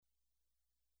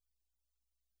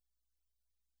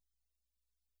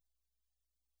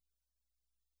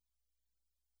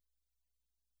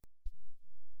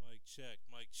Mic check,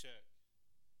 mic check.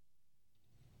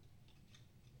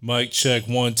 Mic check,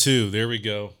 1, 2. There we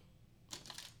go.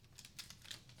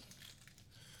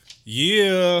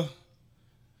 Yeah.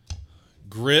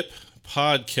 Grip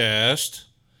podcast.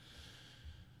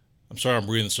 I'm sorry I'm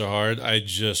breathing so hard. I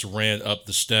just ran up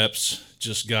the steps,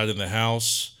 just got in the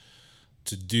house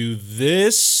to do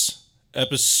this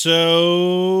episode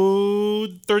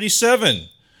 37.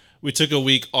 We took a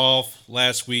week off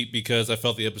last week because I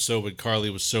felt the episode with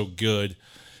Carly was so good.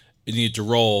 It needed to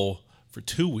roll for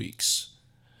 2 weeks.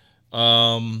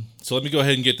 So let me go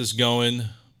ahead and get this going.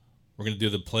 We're going to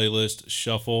do the playlist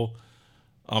shuffle.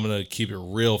 I'm going to keep it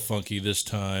real funky this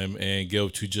time and go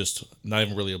to just not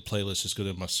even really a playlist, just go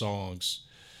to my songs.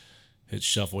 Hit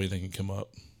shuffle, anything can come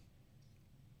up.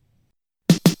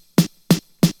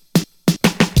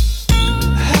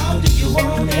 How do you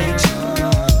want it?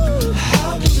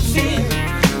 How do you feel?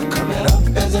 Coming up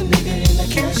as a nigga in the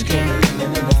cash game,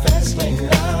 living in the fast lane,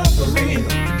 life for real.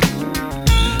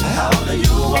 How do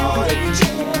you want it?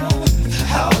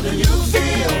 How do you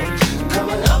feel?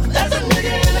 Coming up as a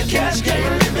nigga in the cash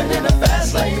game, living in the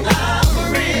fast lane, life for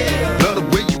real. Love the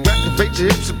way you activate your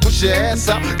hips and push your ass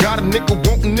out. Got a nigga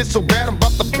wanting it so bad I'm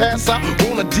about to pass out.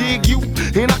 Wanna dig you,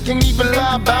 and I can't even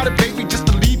lie about it, baby. Just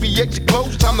alleviate your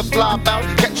clothes, time to fly about.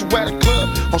 Catch you at a club,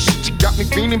 oh shit, you got me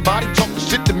feeling. Body talking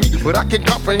shit to me, but I can't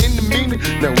comprehend the meaning.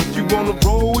 Now if you wanna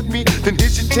roll with me, then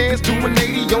here's your chance. Do an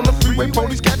 80 on the freeway,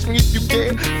 police catch me if you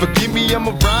can. Forgive me, I'm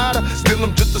a rider, still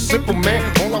I'm just a simple man.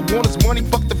 All I want is money,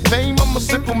 fuck the fame, I'm a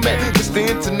simple man. Mr.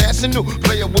 International,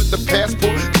 player with the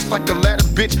passport. Just like a ladder,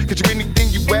 bitch, get you anything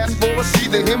you ask for. It's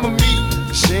either him or me.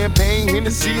 Champagne,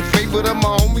 Hennessy, a favorite of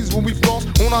my homies when we floss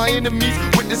on our enemies.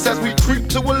 Witness as we creep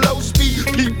to a low speed.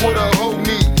 Peep what a hoe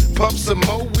need. Pump some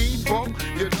more weed from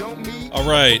you don't need. All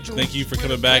right. Thank you for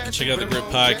coming back and checking out the Grip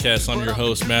Podcast. I'm your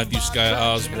host, Matthew Sky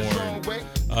Osborne.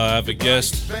 I have a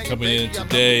guest coming in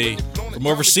today from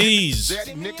overseas.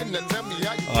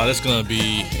 That's going to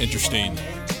be interesting.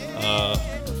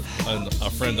 A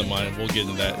friend of mine, we'll get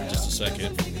into that in just a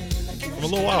second, from a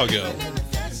little while ago.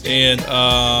 And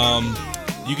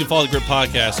you can follow the Grip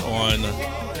Podcast on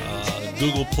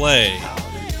Google Play,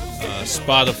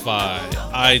 Spotify,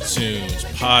 iTunes,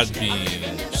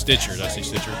 Podbean, Stitcher. Did I say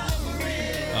Stitcher?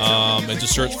 And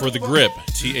just search for The Grip,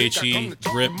 T-H-E,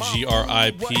 Grip,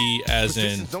 G-R-I-P, as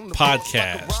in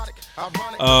podcast.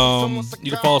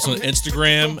 You can follow us on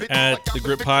Instagram at The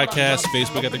Grip Podcast,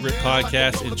 Facebook at The Grip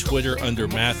Podcast, and Twitter under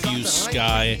Matthew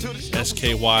Sky,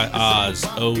 S-K-Y, Oz,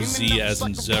 O-Z as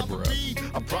in zebra.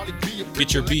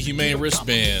 Get your Be Humane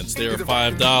wristbands. They are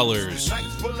 $5.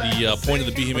 The point of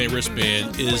the Be Humane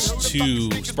wristband is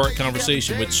to spark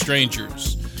conversation with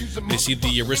strangers. They see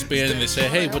the wristband and they say,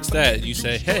 hey, what's that? And you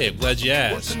say, hey, I'm glad you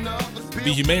asked. The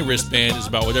Be Humane wristband is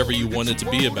about whatever you want it to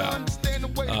be about.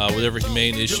 Whatever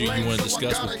humane issue you want to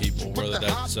discuss with people, whether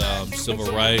that's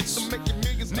civil rights,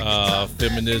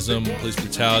 feminism, police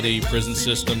brutality, prison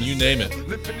system, you name it.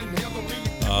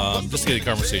 Just to get a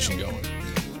conversation going.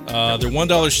 They're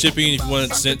 $1 shipping if you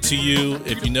want it sent to you.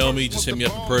 If you know me, just hit me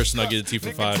up in person. I'll get it to you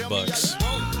for $5.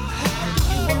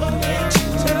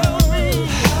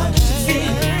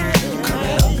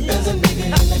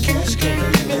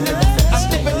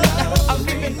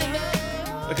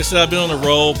 Like I said, I've been on the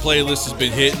roll. Playlist has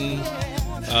been hitting.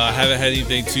 I haven't had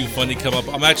anything too funny come up.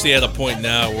 I'm actually at a point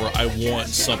now where I want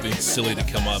something silly to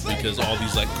come up because all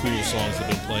these like cool songs have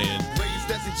been playing.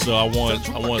 So I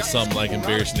want something like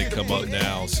embarrassing to come up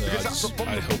now. So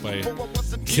I hope I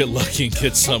get lucky and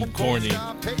get some corny.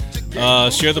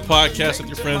 Share the podcast with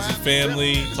your friends and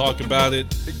family. Talk about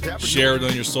it. Share it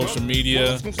on your social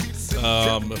media.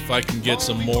 If I can get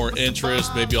some more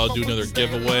interest, maybe I'll do another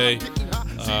giveaway.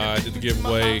 I did the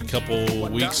giveaway a couple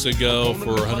weeks ago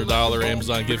for a $100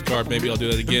 Amazon gift card. Maybe I'll do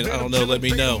that again. I don't know. Let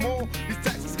me know.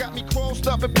 Got me crossed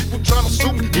up and people trying to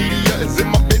sue me. Media is in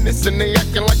my business and they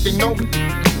acting like they know me.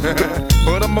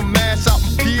 But I'ma mash out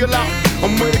and peel out.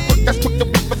 I'm with it quick, that's quick to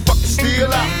whip the fucking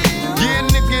steel out. Yeah,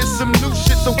 nigga, it's some new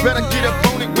shit, so better get up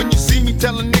on it. When you see me,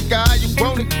 tell a nigga how you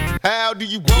want it. How do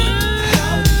you want it?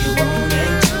 How do you want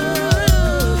it?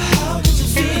 How did you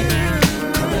feel?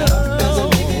 Coming up as a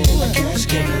nigga in the cash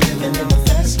game, living in the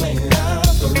fast lane,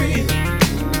 life for real.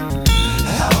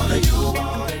 How do you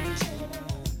want it?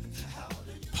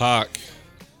 Pac,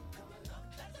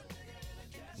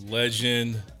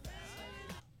 legend,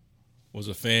 was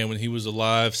a fan when he was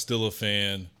alive, still a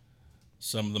fan.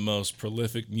 Some of the most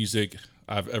prolific music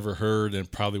I've ever heard and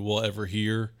probably will ever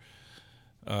hear.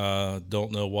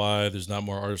 Don't know why there's not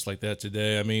more artists like that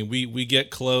today. I mean, we get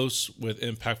close with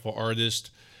impactful artists.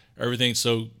 Everything's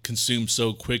so consumed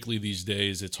so quickly these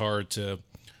days. It's hard to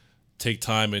take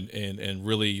time and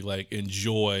really like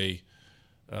enjoy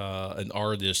an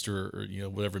artist or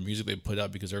whatever music they put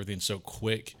out, because everything's so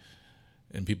quick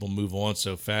and people move on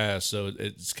so fast. So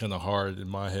it's kind of hard in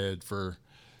my head for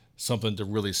something to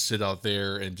really sit out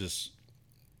there and just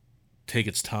take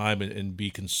its time and be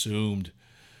consumed.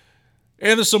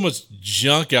 And there's so much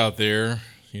junk out there,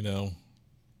 All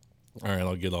right,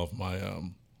 I'll get off my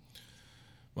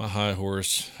my high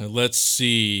horse. And let's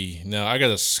see. Now I got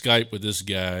to Skype with this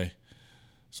guy.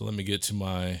 So let me get to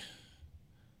my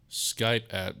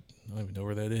Skype app. I don't even know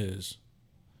where that is.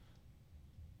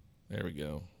 There we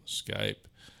go. Skype.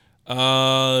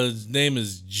 His name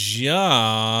is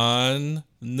Jonathan.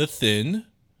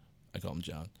 I call him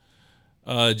John.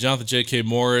 Jonathan J.K.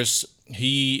 Morris.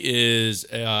 He is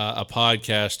a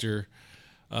podcaster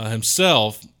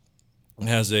himself.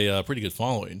 Has a pretty good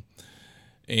following.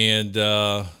 And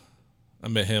I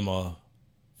met him a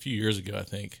few years ago, I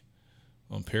think,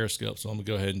 on Periscope. So I'm going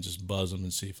to go ahead and just buzz him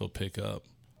and see if he'll pick up.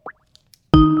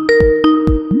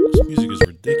 This music is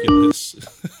ridiculous.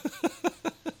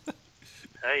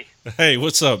 Hey. Hey,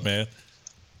 what's up, man?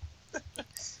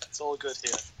 It's all good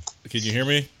here. Can you hear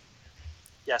me?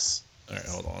 Yes. All right,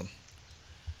 hold on.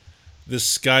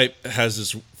 This Skype has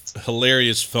this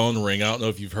hilarious phone ring. I don't know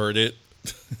if you've heard it.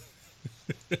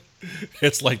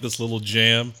 It's like this little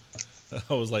jam.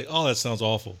 I was like, oh, that sounds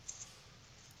awful.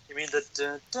 You mean the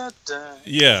dun, dun, dun,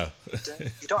 Yeah.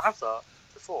 dun? You don't have that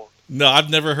before? No,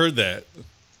 I've never heard that.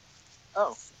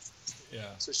 Oh. Yeah.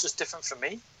 So it's just different from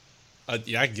me?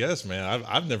 Yeah, I guess, man.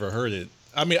 I've never heard it.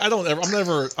 I mean, I'm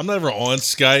never on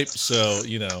Skype, so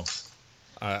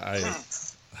I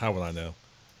how would I know?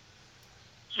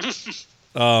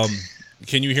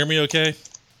 Can you hear me okay?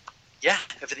 Yeah,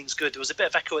 everything's good. There was a bit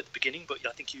of echo at the beginning, but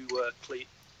I think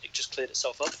it just cleared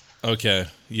itself up. Okay.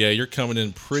 Yeah, you're coming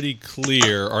in pretty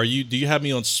clear. Do you have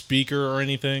me on speaker or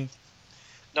anything?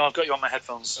 No, I've got you on my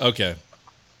headphones. Okay.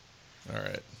 All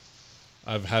right.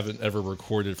 I haven't ever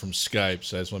recorded from Skype,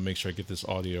 so I just want to make sure I get this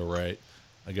audio right.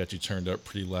 I got you turned up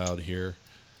pretty loud here.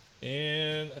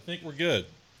 And I think we're good.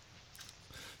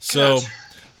 So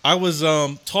I was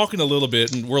talking a little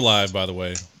bit, and we're live, by the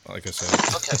way, like I said.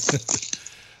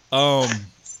 Okay.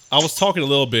 I was talking a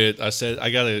little bit. I said I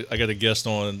got a guest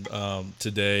on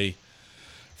today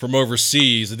from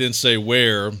overseas. I didn't say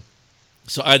where,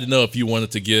 so I didn't know if you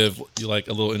wanted to give like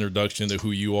a little introduction to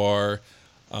who you are.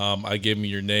 I gave him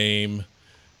your name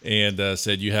and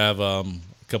said you have a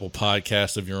couple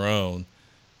podcasts of your own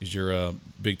because you're a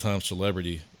big time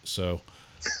celebrity. So,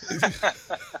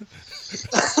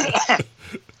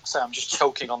 So I'm just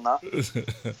choking on that.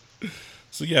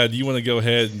 So yeah, do you want to go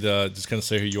ahead and just kind of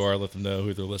say who you are, let them know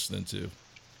who they're listening to?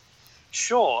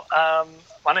 Sure.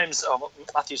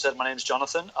 Matthew said my name's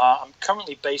Jonathan. I'm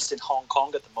currently based in Hong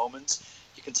Kong at the moment.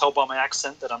 You can tell by my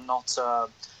accent that I'm not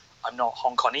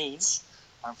Hong Kongese.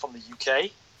 I'm from the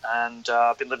UK, and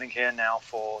I've been living here now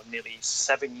for nearly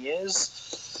 7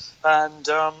 years. And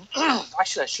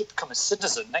actually, I should become a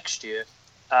citizen next year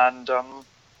and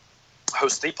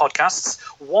host 3 podcasts.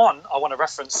 One, I want to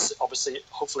reference, obviously,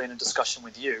 hopefully in a discussion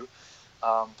with you,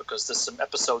 because there's some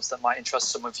episodes that might interest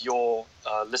some of your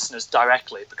listeners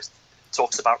directly, because it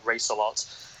talks about race a lot.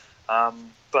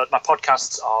 But my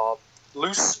podcasts are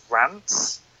Loose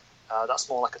Rants. That's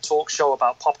more like a talk show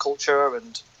about pop culture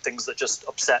and things that just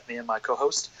upset me and my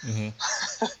co-host. Mm-hmm.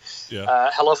 Yeah.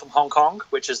 Hello from Hong Kong,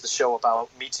 which is the show about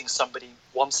meeting somebody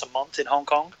once a month in Hong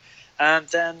Kong. And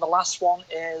then the last one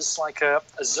is like a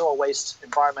zero-waste,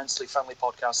 environmentally friendly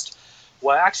podcast,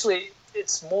 where actually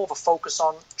it's more of a focus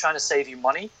on trying to save you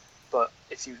money. But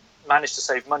if you manage to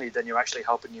save money, then you're actually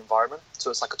helping the environment.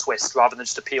 So it's like a twist, rather than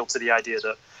just appeal to the idea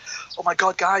that, oh my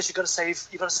God, guys, you got to save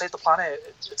the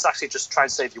planet. It's actually just trying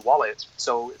to save your wallet.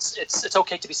 So it's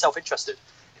okay to be self-interested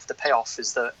if the payoff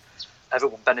is that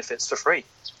everyone benefits for free.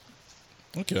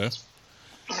 Okay.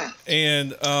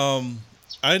 And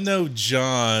I know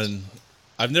John.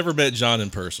 I've never met John in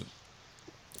person,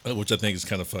 which I think is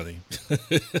kind of funny.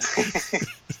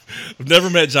 I've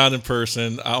never met John in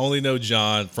person. I only know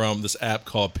John from this app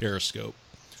called Periscope.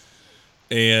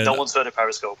 And no one's heard of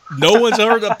Periscope. No one's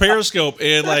heard of Periscope.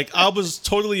 And like I was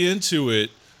totally into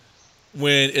it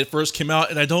when it first came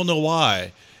out, and I don't know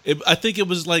why. I think it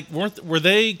was like were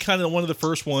they kind of one of the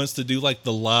first ones to do like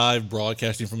the live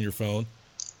broadcasting from your phone?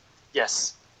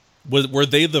 Yes. Were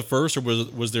they the first, or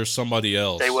was there somebody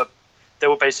else? They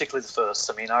were basically the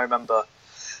first. I mean, I remember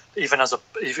even as a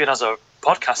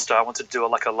podcaster, I wanted to do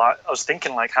I was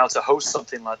thinking like how to host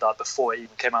something like that before it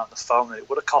even came out on the phone, and it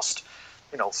would have cost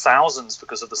thousands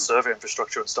because of the server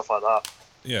infrastructure and stuff like that.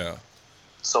 Yeah.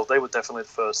 So they were definitely the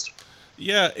first.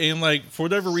 Yeah, and like for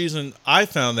whatever reason, I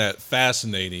found that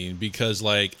fascinating because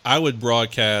like I would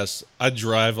broadcast. I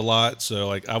drive a lot, so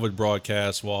like I would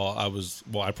broadcast while I was.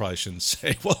 Well, I probably shouldn't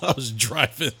say while I was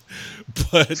driving,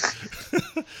 but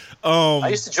I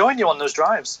used to join you on those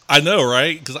drives. I know,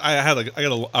 right? Because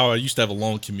I used to have a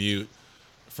long commute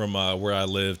from where I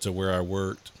lived to where I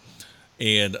worked,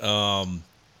 and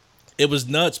it was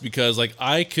nuts because like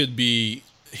I could be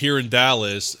here in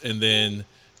Dallas, and then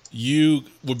you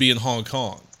would be in Hong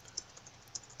Kong,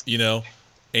 you know,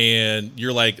 and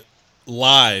you're like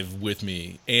live with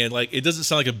me, and like it doesn't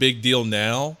sound like a big deal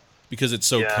now because it's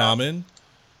so Yeah. common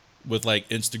with like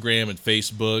Instagram and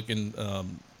Facebook and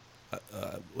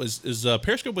is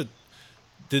Periscope with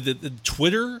did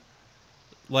Twitter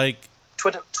like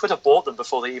Twitter bought them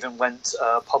before they even went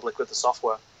public with the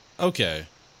software. okay.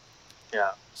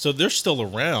 Yeah. So they're still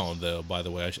around, though. By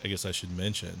the way, I guess I should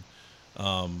mention,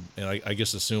 and I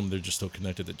guess assume they're just still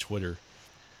connected to Twitter.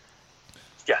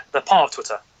 Yeah, they're part of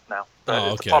Twitter now. Oh,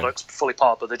 The okay. product's fully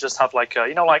part, but they just have like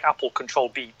like Apple control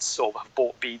Beats or have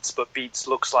bought Beats, but Beats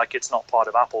looks like it's not part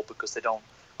of Apple because they don't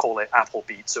call it Apple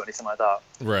Beats or anything like that.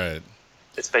 Right.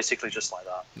 It's basically just like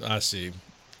that. I see.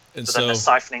 And But then they're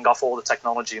siphoning off all the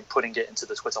technology and putting it into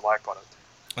the Twitter Live product.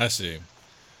 I see.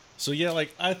 So yeah,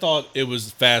 like I thought it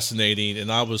was fascinating,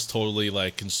 and I was totally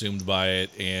like consumed by it,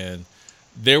 and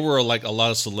there were like a lot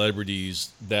of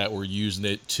celebrities that were using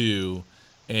it too,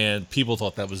 and people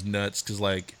thought that was nuts because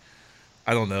like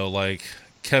I don't know, like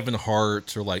Kevin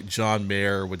Hart or like John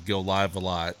Mayer would go live a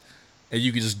lot, and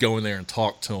you could just go in there and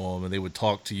talk to them, and they would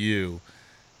talk to you.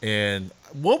 And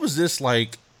what was this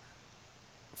like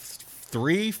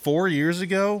 3-4 years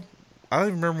ago? I don't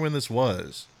even remember when this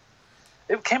was.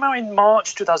 It came out in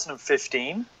March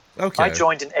 2015. Okay. I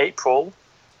joined in April,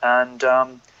 and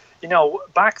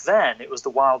back then it was the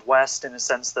Wild West in the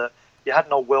sense that you had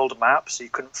no world map, so you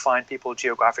couldn't find people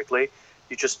geographically.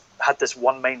 You just had this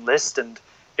one main list, and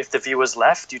if the viewers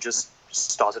left, you just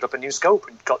started up a new scope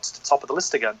and got to the top of the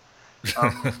list again.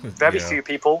 Very Yeah. few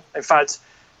people. In fact,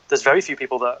 there's very few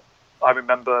people that I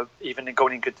remember even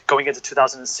going into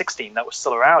 2016 that were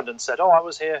still around and said, "Oh, I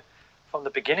was here from the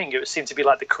beginning." It seemed to be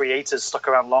like the creators stuck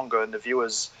around longer, and the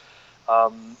viewers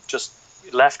just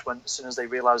left as soon as they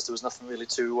realized there was nothing really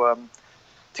to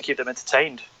keep them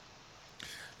entertained.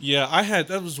 Yeah,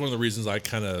 that was one of the reasons I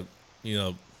kind of,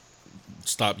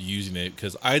 stopped using it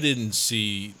because I didn't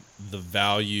see the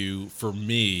value for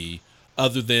me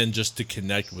other than just to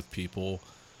connect with people.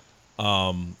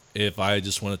 If I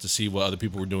just wanted to see what other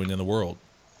people were doing in the world.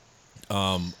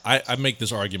 I make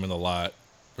this argument a lot,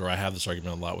 or I have this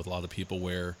argument a lot with a lot of people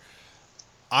where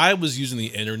I was using the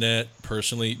internet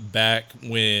personally back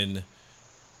when,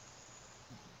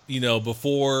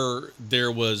 before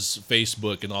there was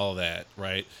Facebook and all of that,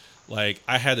 right? Like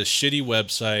I had a shitty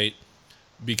website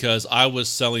because I was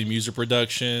selling music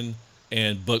production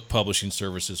and book publishing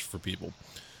services for people.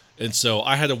 And so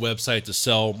I had a website to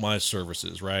sell my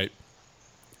services, right?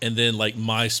 And then like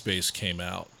MySpace came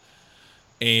out.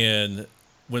 And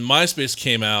when MySpace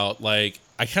came out, like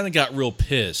I kind of got real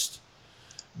pissed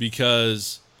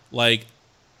because like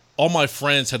all my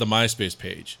friends had a MySpace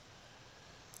page.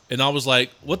 And I was like,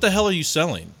 what the hell are you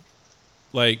selling?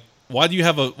 Like, why do you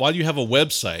have a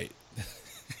website?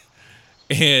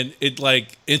 And it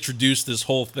like introduced this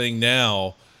whole thing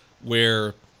now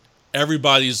where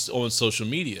everybody's on social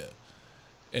media.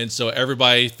 And so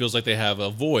everybody feels like they have a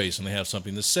voice and they have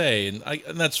something to say. And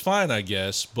that's fine, I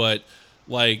guess. But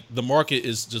like the market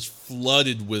is just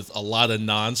flooded with a lot of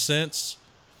nonsense.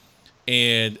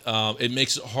 And it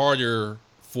makes it harder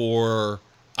for,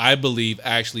 I believe,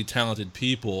 actually talented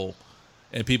people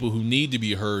and people who need to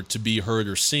be heard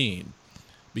or seen.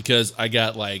 Because I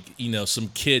got like, some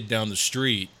kid down the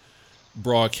street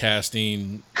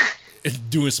broadcasting and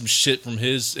doing some shit from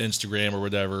his Instagram or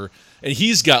whatever. And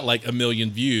he's got like 1 million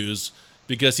views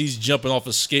because he's jumping off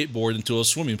a skateboard into a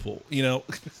swimming pool,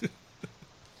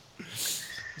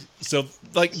 So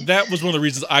like that was one of the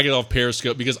reasons I got off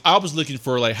Periscope because I was looking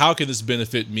for like, how can this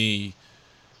benefit me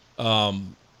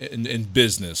in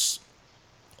business?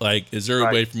 Like, is there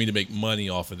a way for me to make money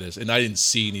off of this? And I didn't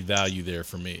see any value there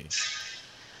for me.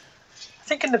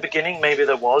 I think in the beginning maybe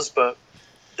there was, but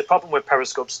the problem with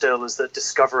Periscope still is that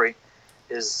discovery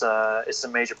is a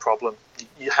major problem.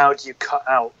 How do you cut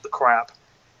out the crap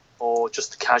or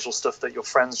just the casual stuff that your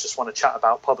friends just want to chat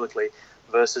about publicly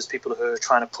versus people who are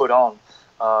trying to put on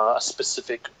a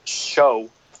specific show,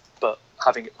 but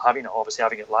having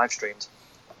it live streamed?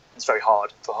 It's very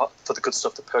hard for the good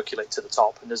stuff to percolate to the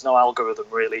top, and there's no algorithm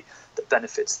really that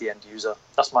benefits the end user.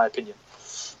 That's my opinion.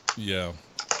 Yeah.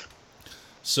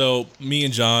 So me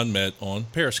and John met on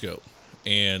Periscope,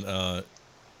 and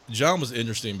John was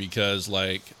interesting because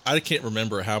like I can't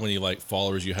remember how many like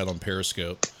followers you had on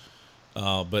Periscope,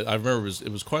 but I remember it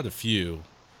was quite a few.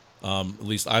 At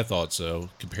least I thought so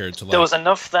compared to like. There was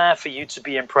enough there for you to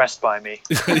be impressed by me.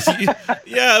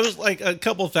 Yeah, it was like a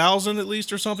couple thousand at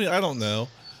least or something. I don't know.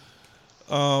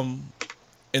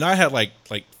 And I had like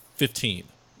 15,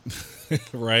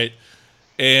 right?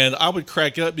 And I would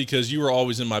crack up because you were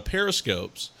always in my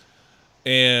Periscopes,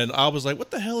 and I was like, "What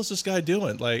the hell is this guy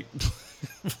doing?" Like,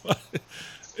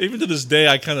 even to this day,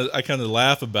 I kind of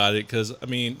laugh about it because I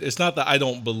mean, it's not that I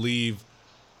don't believe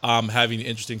I'm having an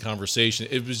interesting conversation.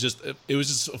 It was just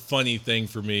a funny thing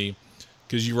for me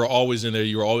because you were always in there.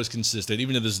 You were always consistent.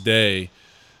 Even to this day,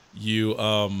 you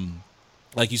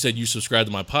like you said, you subscribe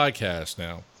to my podcast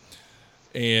now,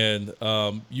 and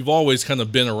you've always kind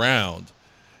of been around.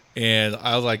 And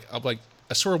I'm like,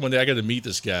 I swear one day I got to meet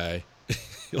this guy,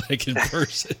 like in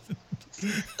person.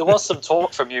 There was some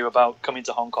talk from you about coming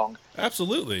to Hong Kong.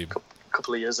 Absolutely. A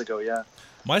couple of years ago, yeah.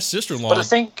 My sister-in-law. But I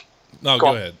think. No,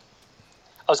 go ahead.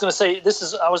 I was going to say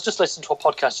I was just listening to a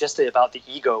podcast yesterday about the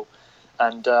ego,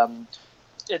 and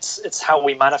it's how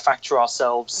we manufacture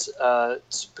ourselves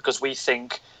because we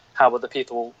think how other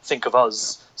people think of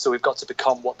us. So we've got to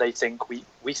become what they think we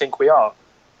think we are,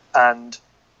 and.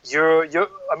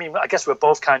 I mean, I guess we're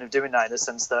both kind of doing that in the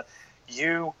sense that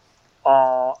you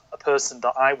are a person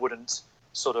that I wouldn't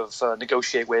sort of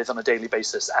negotiate with on a daily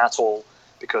basis at all,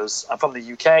 because I'm from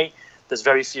the UK. There's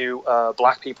very few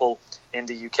black people in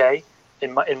the UK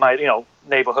in my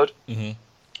neighborhood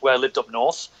where I lived up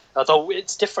north. Although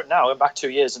it's different now. I'm back 2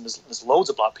 years and there's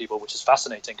loads of black people, which is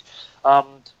fascinating.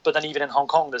 But then even in Hong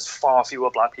Kong, there's far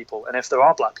fewer black people. And if there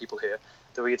are black people here,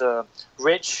 they're either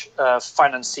rich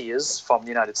financiers from the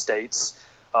United States,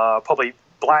 probably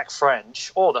black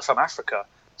French, or they're from Africa.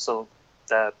 So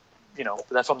they're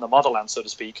from the motherland, so to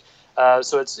speak.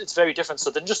 So it's very different. So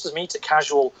then just as meet a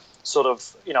casual sort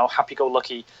of,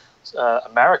 happy-go-lucky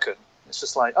American, it's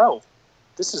just like, oh,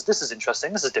 this is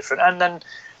interesting. This is different. And then,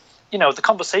 the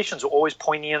conversations were always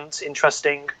poignant,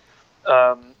 interesting.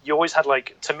 You always had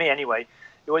to me anyway,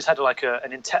 you always had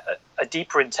a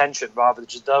deeper intention rather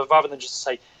than just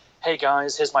say, hey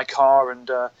guys, here's my car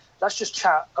and let's just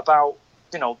chat about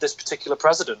this particular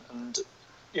president, and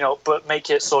but make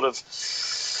it sort of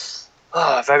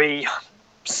very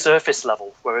surface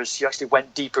level, whereas you actually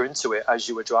went deeper into it as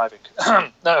you were driving.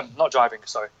 No, not driving,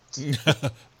 sorry.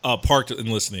 Parked and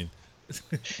listening.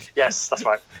 Yes, that's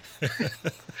right.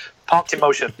 Parked in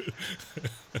motion.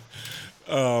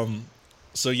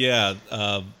 So yeah,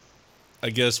 I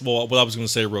guess, what I was going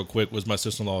to say real quick was my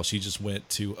sister-in-law, she just went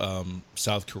to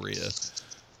South Korea,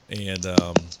 and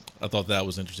I thought that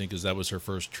was interesting because that was her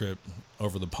first trip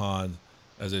over the pond.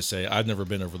 As they say, I've never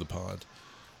been over the pond,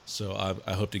 so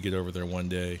I hope to get over there one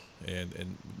day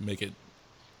and make it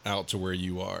out to where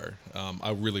you are.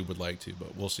 I really would like to,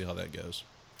 but we'll see how that goes.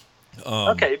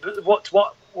 Okay, but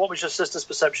what was your sister's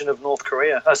perception of South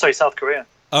Korea?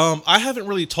 I haven't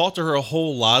really talked to her a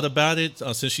whole lot about it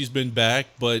since she's been back,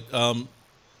 but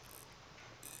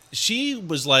she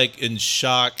was in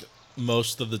shock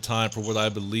most of the time for what I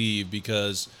believe,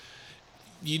 because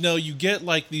you get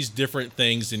these different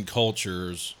things in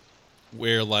cultures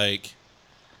where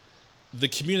the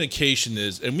communication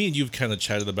is, and me and you've kind of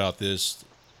chatted about this,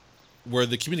 where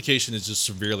the communication is just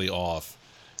severely off,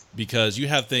 because you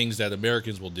have things that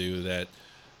Americans will do that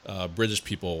British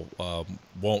people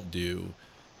won't do.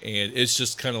 And it's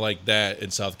just kind of like that in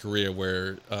South Korea,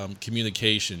 where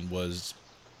communication was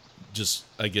just,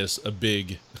 I guess, a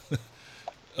big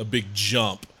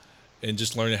jump, and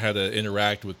just learning how to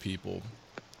interact with people.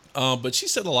 But she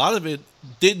said a lot of it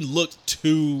didn't look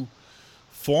too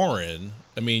foreign.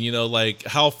 I mean,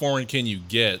 how foreign can you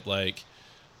get,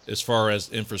 as far as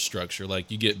infrastructure?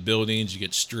 You get buildings, you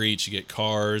get streets, you get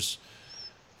cars.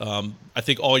 I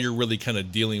think all you're really kind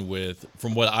of dealing with,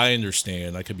 from what I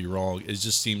understand, I could be wrong, it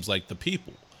just seems like the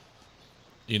people,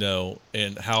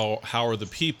 and how are the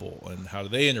people, and how do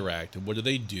they interact, and what do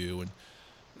they do, and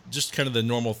just kind of the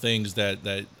normal things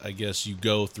that I guess you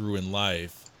go through in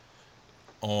life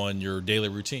on your daily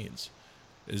routines.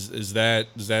 Does that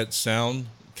sound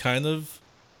kind of?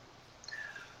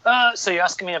 So you're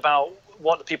asking me about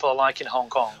what the people are like in Hong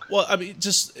Kong? Well, I mean,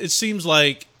 it seems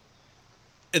like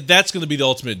that's going to be the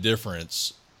ultimate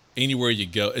difference anywhere you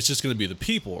go. It's just going to be the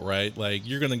people, right?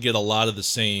 You're going to get a lot of the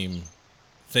same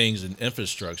things in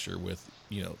infrastructure with,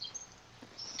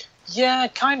 Yeah,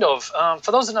 kind of.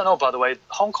 For those that don't know, by the way,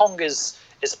 Hong Kong is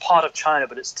a part of China,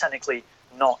 but it's technically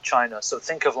not China. So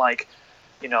think of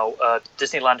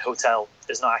Disneyland Hotel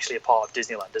is not actually a part of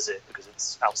Disneyland, is it? Because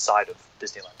it's outside of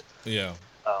Disneyland. Yeah.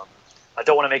 I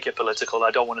don't want to make it political.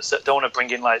 I don't want to bring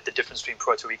in like the difference between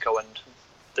Puerto Rico and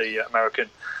the American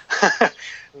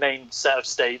main set of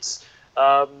states.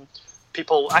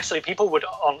 People would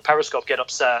on Periscope get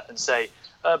upset and say,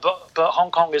 but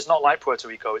Hong Kong is not like Puerto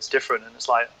Rico. It's different. And it's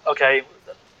like, okay,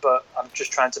 but I'm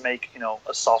just trying to make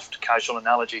a soft, casual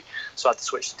analogy. So I had to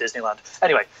switch to Disneyland.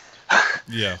 Anyway,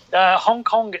 Yeah. Hong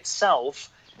Kong itself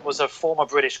was a former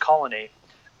British colony,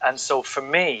 and so for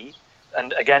me,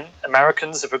 and again,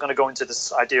 Americans, if we're going to go into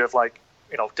this idea of like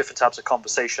different types of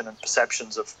conversation and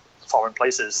perceptions of foreign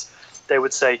places, they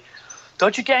would say,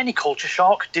 don't you get any culture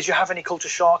shock? Did you have any culture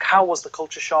shock? How was the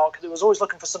culture shock? They was always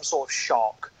looking for some sort of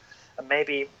shock, and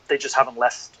maybe they just haven't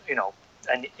left the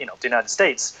United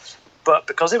States. But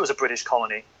because it was a British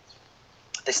colony,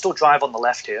 they still drive on the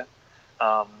left here,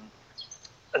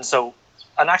 and so.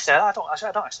 And actually, I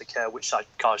don't actually care which side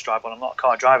cars drive on. I'm not a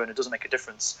car driver, and it doesn't make a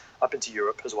difference. I've been to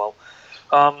Europe as well,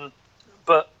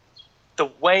 but the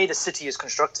way the city is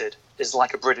constructed is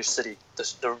like a British city.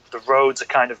 The roads are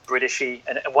kind of Britishy,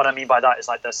 and what I mean by that is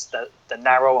like they're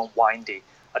narrow and windy.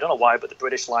 I don't know why, but the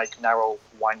British like narrow,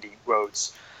 windy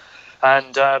roads.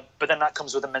 And but then that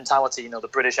comes with a mentality. The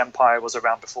British Empire was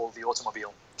around before the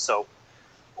automobile, so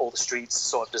all the streets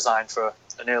sort of designed for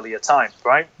an earlier time,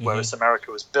 right? Mm-hmm. Whereas America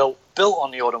was built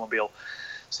on the automobile.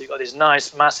 So you've got these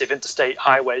nice, massive interstate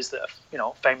highways that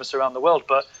are, famous around the world.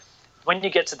 But when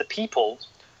you get to the people,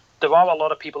 there are a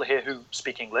lot of people here who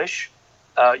speak English.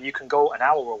 You can go an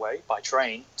hour away by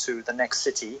train to the next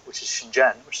city, which is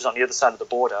Shenzhen, which is on the other side of the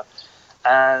border,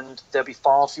 and there'll be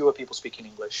far fewer people speaking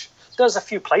English. There's a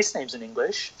few place names in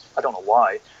English. I don't know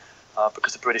why,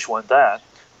 because the British weren't there.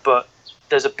 But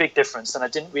there's a big difference, and I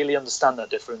didn't really understand that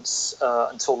difference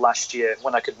until last year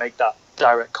when I could make that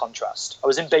direct contrast. I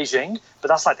was in Beijing, but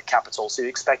that's like the capital, so you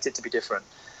expect it to be different.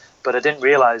 But I didn't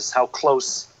realize how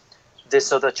close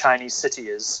this other Chinese city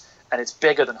is, and it's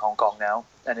bigger than Hong Kong now,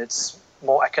 and it's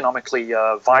more economically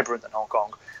vibrant than Hong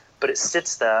Kong. But it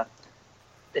sits there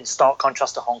in stark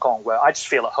contrast to Hong Kong, where I just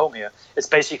feel at home here. It's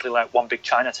basically like one big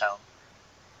Chinatown.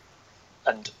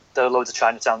 And there are loads of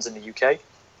Chinatowns in the UK.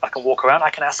 I can walk around.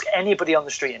 I can ask anybody on the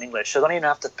street in English. So I don't even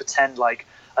have to pretend like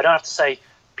I don't have to say,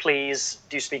 "Please,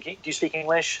 do you speak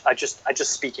English?" I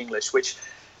just speak English, which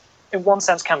in one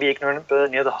sense can be ignorant, but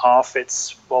in the other half,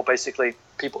 it's basically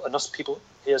enough people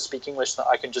here speak English that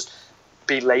I can just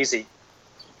be lazy,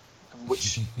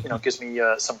 which gives me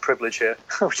some privilege here,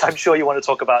 which I'm sure you want to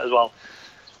talk about as well.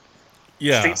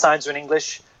 Yeah. Street signs are in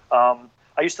English.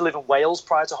 I used to live in Wales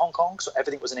prior to Hong Kong, so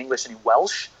everything was in English and in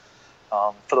Welsh.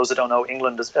 For those that don't know,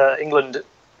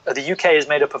 the UK is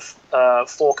made up of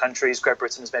 4 countries. Great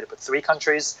Britain is made up of 3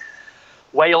 countries.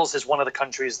 Wales is one of the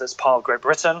countries that's part of Great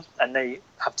Britain, and they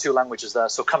have 2 languages there.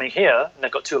 So coming here, and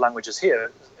they've got 2 languages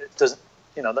here, it doesn't,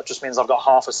 that just means I've got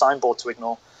half a signboard to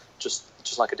ignore, just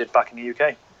like I did back in the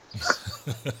UK.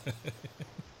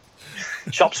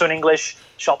 Shops are in English.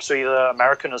 Shops are either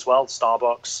American as well.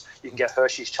 Starbucks. You can get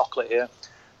Hershey's chocolate here.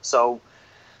 So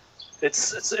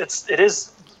it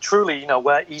is truly,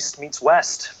 where East meets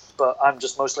West, but I'm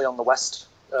just mostly on the West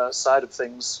side of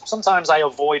things. Sometimes I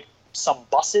avoid some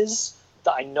buses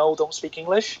that I know don't speak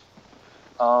English.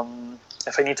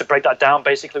 If I need to break that down,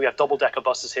 basically we have double-decker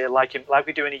buses here, like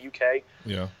we do in the UK.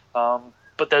 Yeah.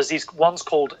 But there's these ones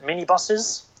called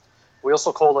minibuses. We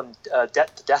also call them the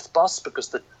death bus because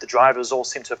the drivers all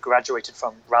seem to have graduated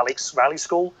from rally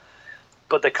school.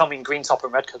 But they come in green top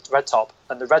and red top,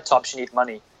 and the red tops you need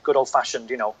money, good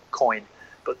old-fashioned, coin.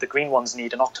 But the green ones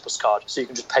need an octopus card, so you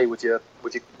can just pay with your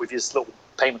little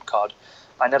payment card.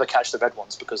 I never catch the red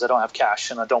ones because I don't have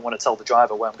cash, and I don't want to tell the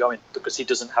driver where I'm going because he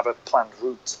doesn't have a planned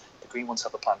route. The green ones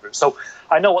have a planned route, so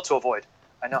I know what to avoid.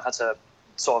 I know how to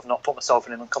sort of not put myself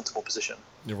in an uncomfortable position.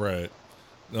 Right.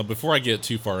 Now, before I get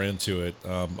too far into it,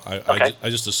 I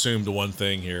just assumed one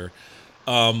thing here.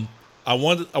 I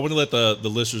want to let the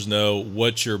listeners know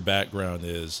what your background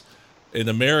is. In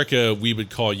America, we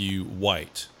would call you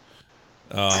white.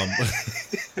 In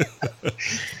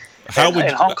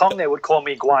Hong Kong, they would call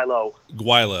me Guilo.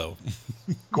 Guilo,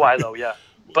 yeah.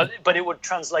 But it would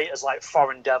translate as like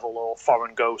foreign devil or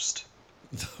foreign ghost.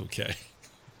 Okay.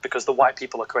 Because the white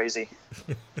people are crazy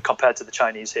compared to the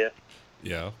Chinese here.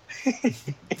 Yeah.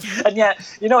 And yet,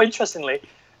 interestingly,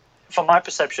 from my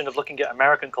perception of looking at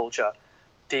American culture,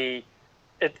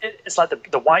 it's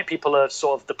like the white people are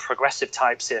sort of the progressive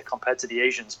types here compared to the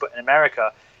Asians. But in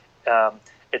America,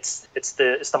 it's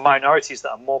the minorities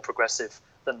that are more progressive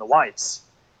than the whites.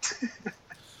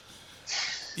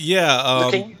 Yeah,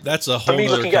 that's a whole other conversation. For me,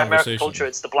 looking at American culture,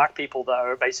 it's the black people that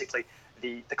are basically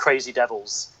the crazy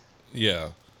devils. Yeah.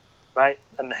 Right?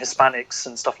 And the Hispanics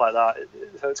and stuff like that.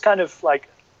 So it's kind of like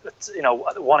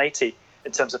 180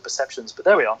 in terms of perceptions. But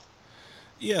there we are.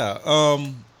 Yeah.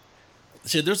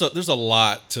 See, there's a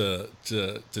lot to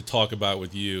talk about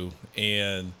with you,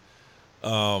 and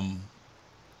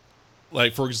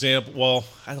like for example, well,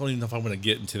 I don't even know if I'm going to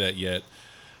get into that yet,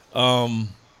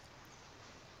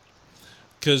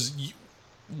 because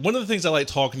one of the things I like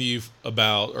talking to you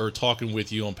about, or talking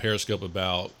with you on Periscope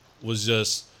about, was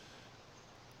just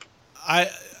I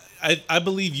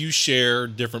believe you share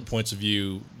different points of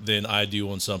view than I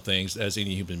do on some things as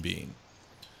any human being.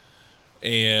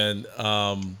 And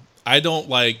I don't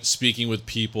like speaking with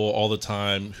people all the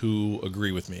time who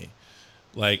agree with me.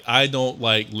 Like, I don't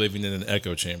like living in an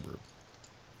echo chamber.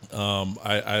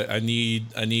 I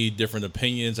need different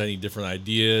opinions. I need different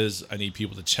ideas. I need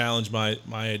people to challenge my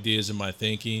ideas and my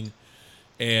thinking.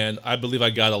 And I believe I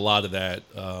got a lot of that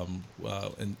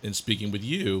in speaking with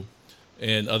you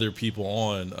and other people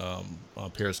on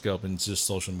Periscope and just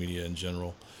social media in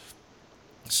general.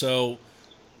 So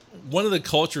one of the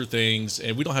culture things,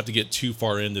 and we don't have to get too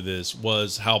far into this,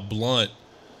 was how blunt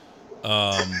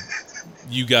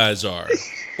you guys are.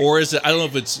 Or is it, I don't know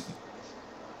if it's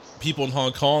people in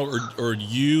Hong Kong or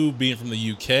you being from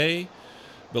the UK,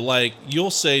 but like you'll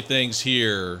say things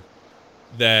here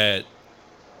that,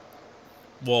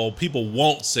 well, people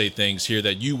won't say things here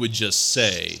that you would just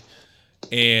say.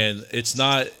 And it's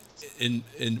not, in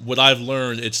what I've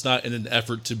learned, it's not in an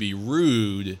effort to be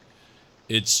rude.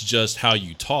 It's just how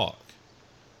you talk,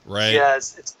 right? Yeah,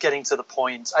 it's getting to the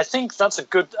point. I think that's a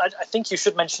good. I think you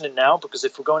should mention it now, because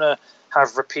if we're going to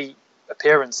have repeat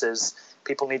appearances,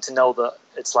 people need to know that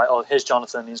it's like, oh, here's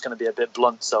Jonathan. He's going to be a bit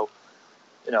blunt, so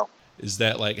Is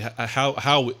that like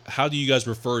how do you guys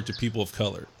refer to people of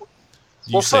color? Do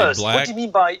you well, say first, black? what do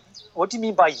you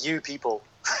mean by you people?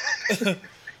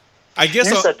 I guess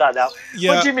You said that now.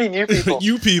 Yeah. What do you mean, you people?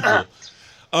 You people.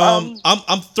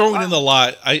 I'm throwing in a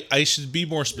lot. I should be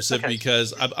more specific okay.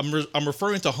 because I'm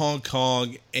referring to Hong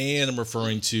Kong, and I'm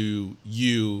referring to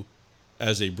you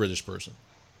as a British person.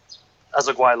 As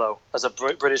a Guaylo, as a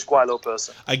British Guaylo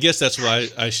person. I guess that's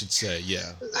what I should say.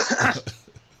 Yeah.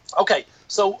 Okay,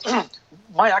 so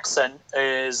my accent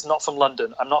is not from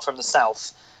London. I'm not from the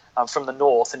south. I'm from the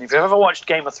north. And if you've ever watched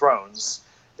Game of Thrones,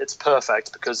 it's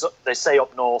perfect, because they say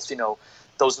up north,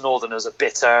 those northerners are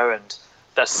bitter and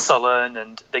they're sullen,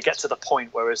 and they get to the point,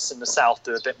 whereas in the south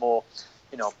they're a bit more,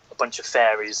 a bunch of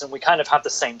fairies. And we kind of have the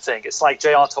same thing. It's like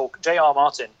George R. R.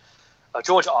 Martin,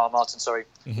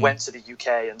 went to the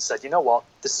UK and said, you know what,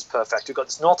 this is perfect. We've got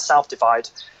this north-south divide,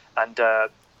 and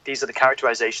these are the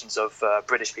characterizations of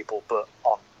British people, but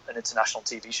on an international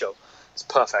TV show. It's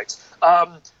perfect.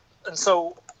 And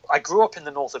so I grew up in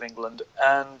the north of England,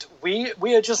 and we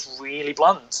are just really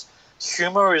blunt.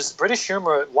 British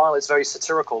humor, while it's very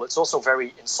satirical, it's also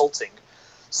very insulting.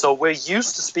 So we're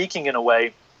used to speaking in a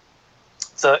way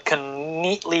that can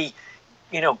neatly,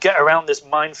 get around this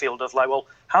minefield of like, well,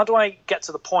 how do I get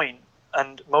to the point,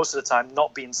 and most of the time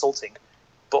not be insulting,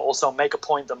 but also make a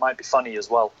point that might be funny as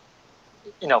well.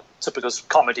 Typical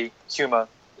comedy, humor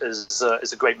is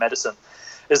a great medicine,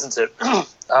 isn't it?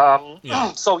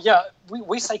 Yeah. So yeah,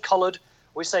 we say colored,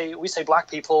 we say black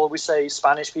people, we say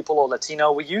Spanish people or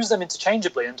Latino. We use them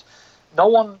interchangeably, and no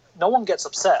one gets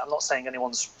upset. I'm not saying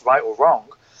anyone's right or wrong,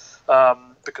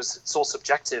 because it's all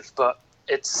subjective. But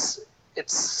it's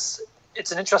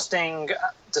an interesting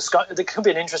discussion. There could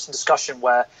be an interesting discussion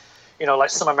where, like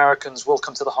some Americans will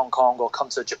come to the Hong Kong or come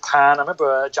to Japan. I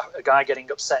remember a guy getting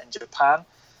upset in Japan,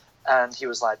 and he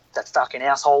was like, "That fucking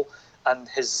asshole," and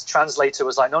his translator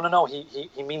was like, "No,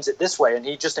 he means it this way," and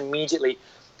he just immediately,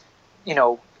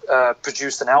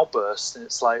 produced an outburst. And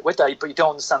it's like, wait, but you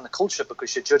don't understand the culture,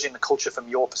 because you're judging the culture from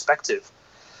your perspective.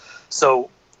 So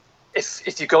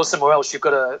if you go somewhere else, you've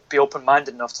got to be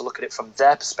open-minded enough to look at it from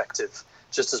their perspective,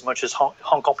 just as much as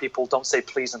Hong Kong people don't say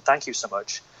please and thank you so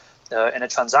much in a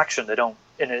transaction. They don't,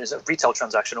 in a retail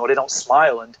transaction, or they don't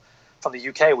smile. And from the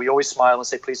UK, we always smile and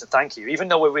say please and thank you, even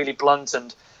though we're really blunt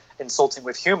and insulting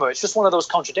with humor. It's just one of those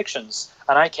contradictions.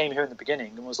 And I came here in the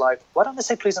beginning and was like, why don't they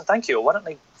say please and thank you, or why don't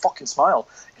they fucking smile?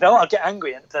 I'll get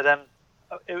angry, and that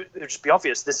it would just be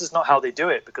obvious this is not how they do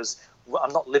it, because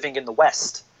I'm not living in the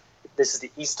West. This is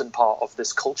the eastern part of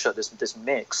this culture, this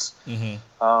mix. Mm-hmm.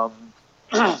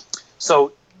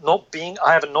 So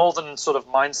I have a northern sort of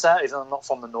mindset, even though I'm not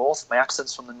from the north. My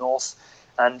accent's from the north,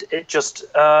 and it just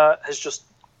has just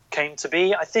came to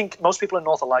be. I think most people in the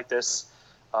north are like this.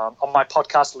 On my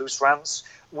podcast, Loose Rants,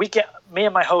 me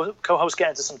and my co-host get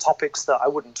into some topics that I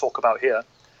wouldn't talk about here.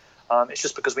 It's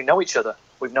just because we know each other.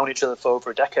 We've known each other for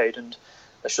over a decade, and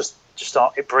let's just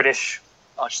our British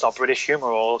humor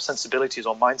or sensibilities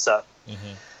or mindset.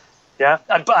 Mm-hmm. Yeah,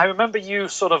 but I remember you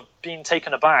sort of being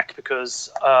taken aback because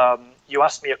you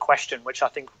asked me a question, which I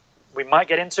think we might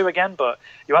get into again, but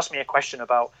you asked me a question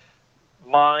about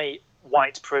my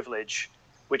white privilege,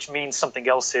 which means something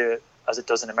else here as it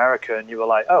does in America, and you were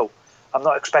like, oh, I'm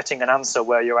not expecting an answer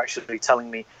where you're actually telling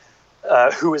me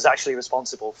who is actually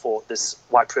responsible for this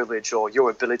white privilege or your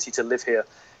ability to live here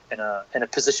in a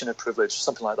position of privilege,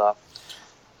 something like that.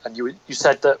 And you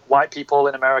said that white people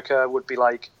in America would be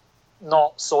like,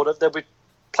 not sort of, they'll be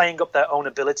playing up their own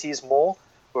abilities more,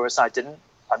 whereas I didn't.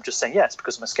 I'm just saying, yeah, it's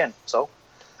because of my skin. So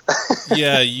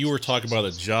Yeah, you were talking about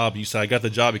a job. You said I got the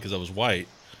job because I was white.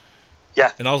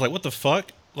 yeah. And I was like, what the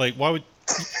fuck? Like, why would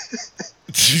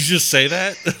did you just say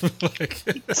that?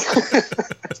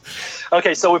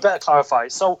 Okay, so we better clarify.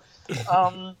 So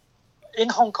in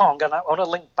Hong Kong, and I want to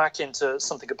link back into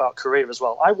something about career as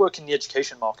well. I work in the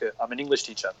education market. I'm an English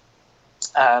teacher.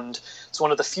 And it's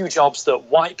one of the few jobs that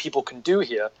white people can do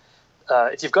here.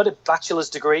 If you've got a bachelor's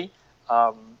degree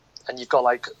and you've got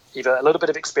like either a little bit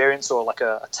of experience or like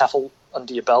a TEFL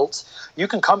under your belt, you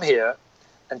can come here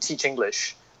and teach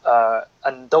English,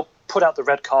 and they'll put out the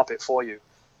red carpet for you,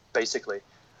 basically.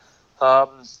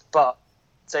 But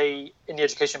they, in the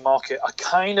education market, are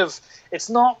kind of, it's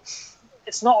not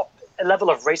a level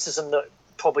of racism that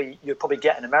you'd probably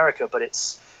get in America, but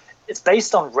it's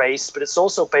based on race, but it's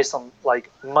also based on like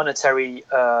monetary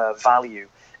value,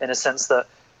 in a sense that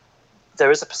there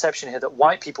is a perception here that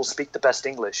white people speak the best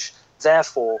English.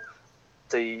 Therefore,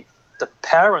 the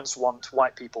parents want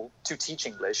white people to teach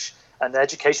English, and the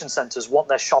education centers want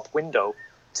their shop window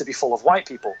to be full of white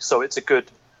people. So it's a good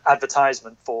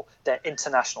advertisement for their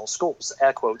international schools,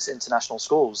 air quotes, international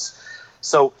schools.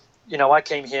 So, I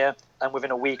came here, and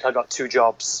within a week I got 2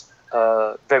 jobs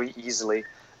very easily.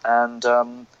 And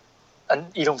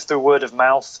even through word of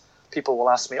mouth, people will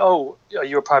ask me, "Oh, are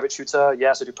you a private tutor?"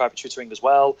 Yes, I do private tutoring as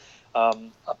well. I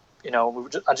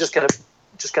just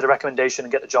get a recommendation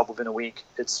and get the job within a week.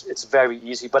 It's very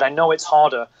easy, but I know it's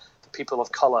harder for people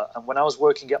of color. And when I was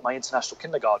working at my international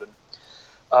kindergarten,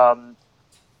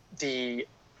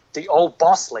 the old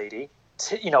boss lady,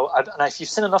 and if you've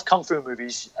seen enough kung fu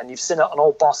movies and you've seen an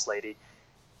old boss lady,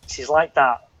 she's like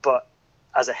that, but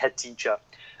as a head teacher.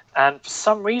 And for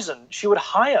some reason, she would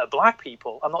hire black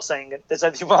people. I'm not saying that there's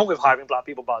anything wrong with hiring black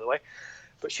people, by the way,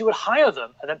 but she would hire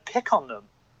them and then pick on them.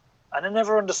 And I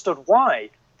never understood why.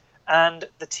 And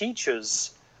the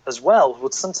teachers as well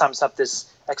would sometimes have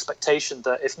this expectation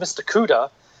that if Mr.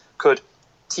 Kuda could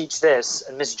teach this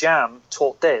and Miss Jam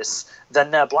taught this,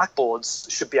 then their blackboards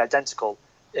should be identical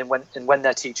when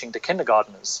they're teaching the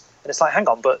kindergarteners. And it's like, hang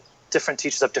on, but different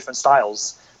teachers have different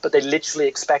styles. But they literally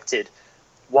expected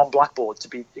one blackboard to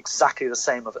be exactly the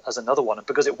same as another one. And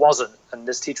because it wasn't, and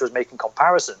this teacher was making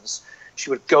comparisons, she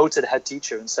would go to the head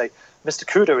teacher and say, Mr.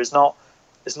 Kuda is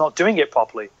not doing it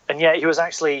properly. And yet he was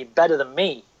actually better than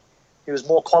me. He was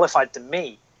more qualified than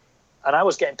me. And I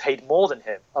was getting paid more than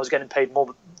him. I was getting paid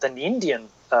more than the Indian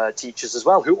teachers as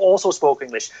well, who also spoke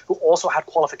English, who also had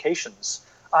qualifications.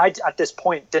 I, at this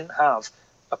point, didn't have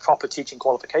a proper teaching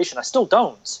qualification. I still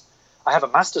don't. I have a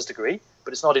master's degree,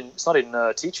 but it's not in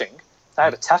teaching. I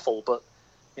have a TEFL, but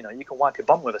you can wipe your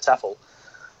bum with a TEFL.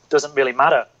 Doesn't really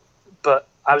matter. But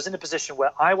I was in a position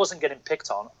where I wasn't getting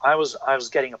picked on. I was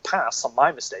getting a pass on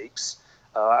my mistakes.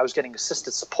 I was getting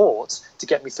assisted support to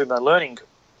get me through my learning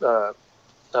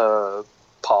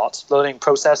part, learning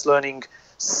process, learning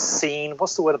scene.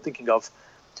 What's the word I'm thinking of?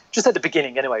 Just at the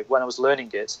beginning, anyway, when I was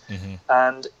learning it. Mm-hmm.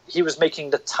 And he was making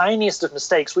the tiniest of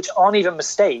mistakes, which aren't even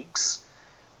mistakes,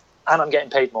 and I'm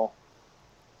getting paid more.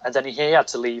 And then he had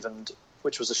to leave,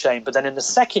 which was a shame. But then in the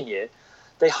second year,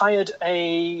 they hired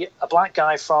a black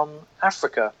guy from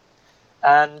Africa,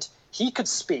 and he could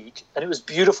speak, and it was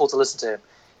beautiful to listen to him.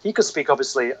 He could speak,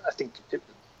 obviously,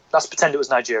 let's pretend it was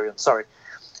Nigerian, sorry.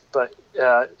 But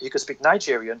he could speak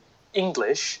Nigerian,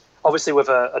 English, obviously with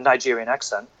a Nigerian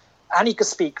accent, and he could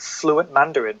speak fluent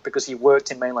Mandarin because he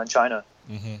worked in mainland China.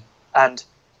 Mm-hmm. And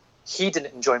he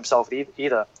didn't enjoy himself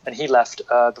either, and he left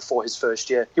before his first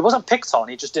year. He wasn't picked on,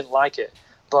 he just didn't like it.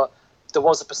 But there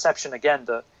was a perception, again,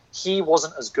 that he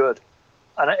wasn't as good.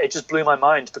 And it just blew my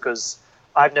mind because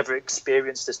I've never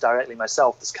experienced this directly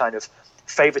myself, this kind of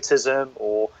favoritism,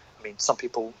 or, some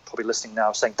people probably listening now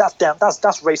are saying, that's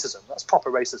racism, that's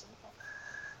proper racism.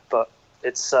 But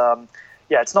it's,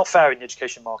 it's not fair in the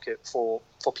education market for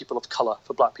people of color,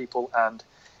 for black people, and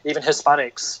even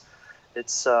Hispanics.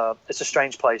 It's a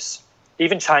strange place.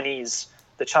 Even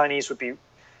the Chinese would be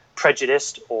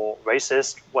prejudiced or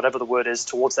racist, whatever the word is,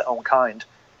 towards their own kind.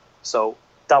 So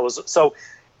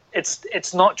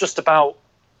it's not just about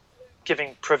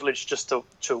giving privilege just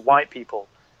to white people.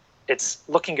 It's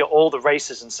looking at all the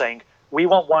races and saying, we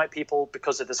want white people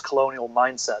because of this colonial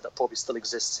mindset that probably still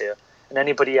exists here, and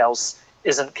anybody else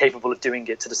isn't capable of doing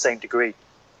it to the same degree.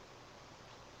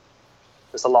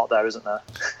 There's a lot there, isn't there?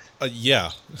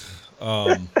 Yeah.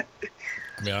 I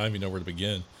mean, I don't even know where to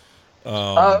begin.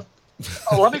 Let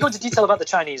me go into detail about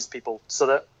the Chinese people, so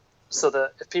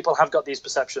that if people have got these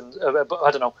perceptions,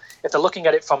 I don't know, if they're looking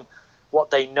at it from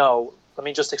what they know, let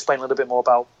me just explain a little bit more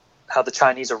about how the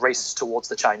Chinese are racist towards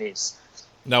the Chinese.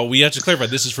 Now, we have to clarify,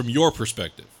 this is from your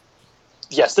perspective.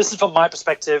 Yes, this is from my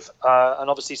perspective, and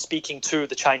obviously speaking to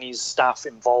the Chinese staff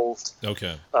involved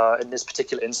in this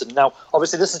particular incident. Now,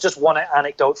 obviously, this is just one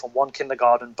anecdote from one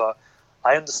kindergarten, but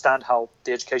I understand how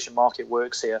the education market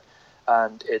works here,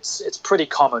 and it's pretty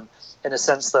common in a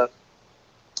sense that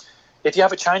if you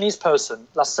have a Chinese person,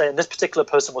 let's say, and this particular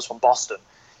person was from Boston,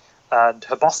 and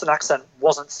her Boston accent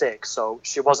wasn't thick, so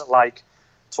she wasn't like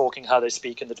talking how they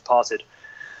speak in The Departed,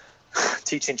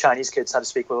 teaching Chinese kids how to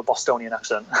speak with a Bostonian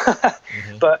accent.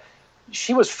 But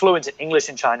she was fluent in English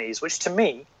and Chinese, which to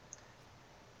me,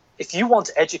 if you want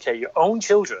to educate your own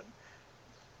children,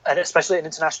 and especially in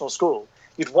international school,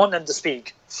 you'd want them to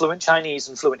speak fluent Chinese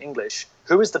and fluent English.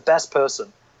 Who is the best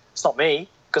person? It's not me,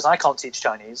 because I can't teach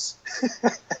Chinese.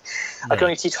 I can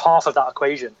only teach half of that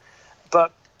equation.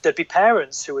 But there'd be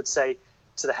parents who would say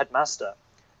to the headmaster,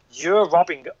 you're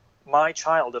robbing my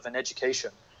child of an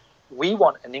education. We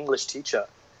want an English teacher.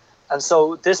 And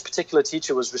so this particular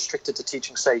teacher was restricted to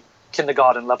teaching, say,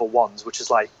 kindergarten level 1s, which is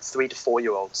like 3 to 4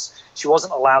 year olds. She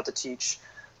wasn't allowed to teach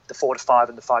the 4 to 5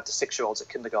 and the 5 to 6 year olds at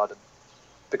kindergarten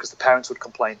because the parents would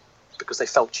complain because they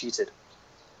felt cheated.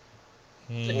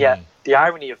 And yet the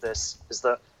irony of this is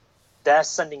that they're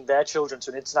sending their children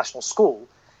to an international school.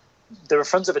 They're in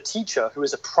front of a teacher who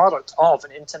is a product of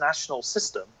an international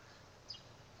system,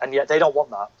 and yet they don't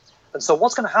want that. And so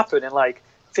what's going to happen in like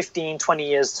 15, 20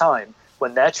 years time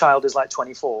when their child is like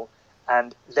 24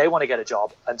 and they want to get a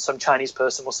job and some Chinese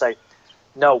person will say,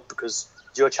 no, because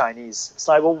you're Chinese. It's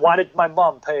like, well, why did my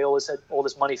mom pay all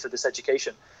this money for this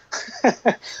education?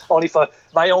 Only for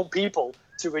my own people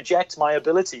to reject my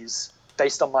abilities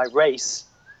based on my race.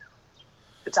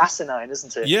 It's asinine,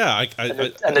 isn't it? Yeah.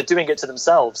 And they're doing it to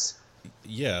themselves.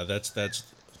 Yeah, that's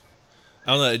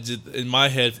I don't know. In my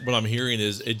head, what I'm hearing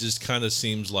is it just kind of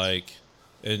seems like,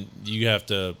 and you have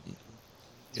to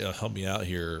help me out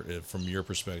here from your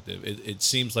perspective. It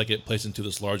seems like it plays into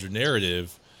this larger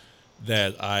narrative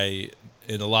that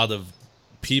and a lot of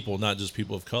people, not just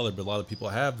people of color, but a lot of people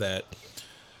have that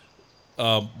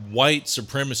white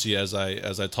supremacy, as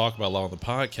I talk about a lot on the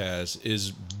podcast,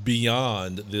 is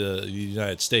beyond the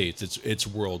United States. It's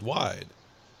worldwide.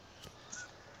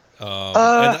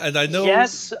 And I know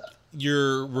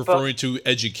you're referring to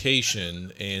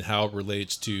education and how it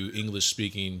relates to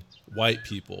English-speaking white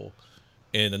people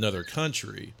in another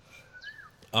country.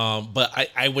 But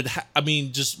I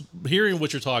mean, just hearing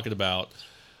what you're talking about,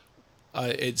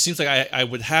 it seems like I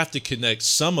would have to connect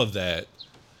some of that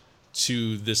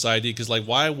to this idea, because like,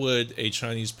 why would a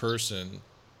Chinese person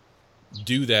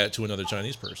do that to another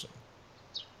Chinese person?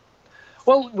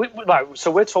 Well,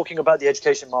 so we're talking about the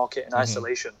education market in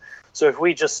isolation. So if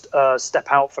we just step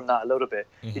out from that a little bit,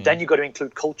 then you've got to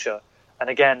include culture. And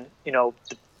again,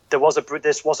 this was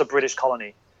a British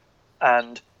colony,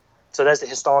 and so there's the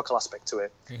historical aspect to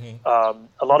it.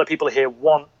 A lot of people here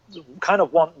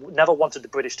never wanted the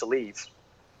British to leave.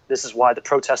 This is why the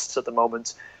protests at the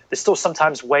moment, they still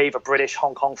sometimes wave a British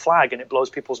Hong Kong flag, and it blows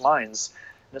people's minds.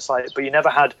 And it's like, but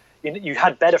you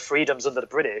had better freedoms under the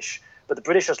British, but the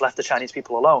British just left the Chinese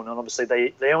people alone. And obviously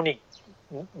they only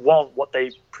want what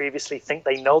they previously think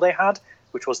they know they had,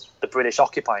 which was the British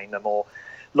occupying them or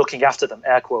looking after them,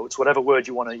 air quotes, whatever word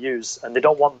you want to use. And they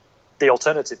don't want the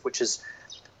alternative, which is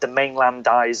the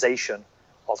mainlandization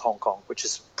of Hong Kong, which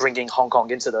is bringing Hong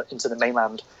Kong into the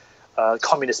mainland,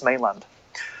 communist mainland.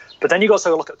 But then you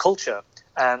also look at culture,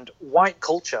 and white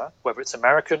culture, whether it's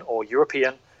American or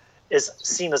European, is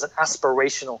seen as an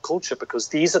aspirational culture because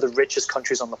these are the richest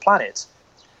countries on the planet.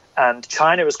 And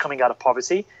China is coming out of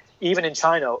poverty. Even in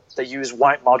China, they use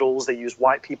white models, they use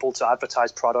white people to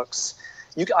advertise products.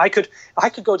 I could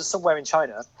go to somewhere in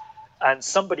China and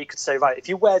somebody could say, right, if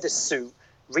you wear this suit,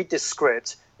 read this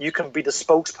script, you can be the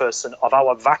spokesperson of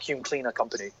our vacuum cleaner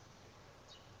company.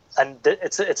 And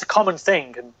it's a common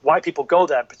thing, and white people go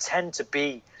there and pretend to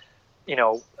be,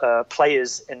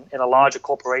 players in a larger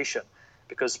corporation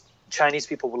because Chinese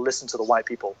people will listen to the white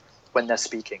people when they're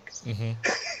speaking.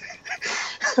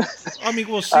 I mean,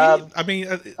 well, see,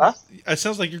 it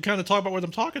sounds like you're kind of talking about what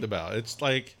I'm talking about. It's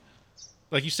like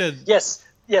you said. Yes,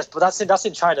 but that's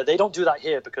in China. They don't do that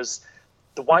here because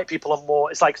the white people are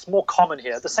more. It's more common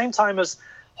here. At the same time as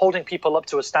holding people up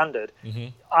to a standard.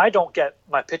 I don't get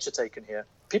my picture taken here.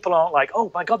 People aren't like,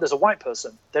 oh my God, there's a white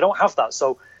person. They don't have that.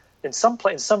 So in some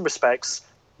respects,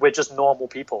 we're just normal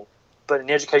people. But in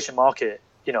the education market,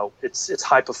 it's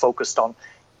hyper focused on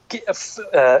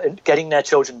getting their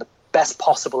children the best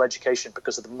possible education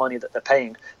because of the money that they're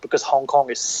paying, because Hong Kong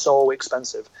is so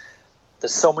expensive.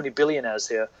 There's so many billionaires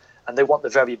here, and they want the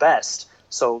very best.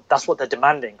 So that's what they're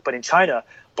demanding. But in China,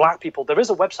 black people, there is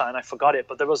a website, and I forgot it,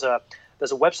 but there's a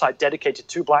website dedicated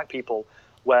to black people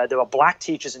where there are black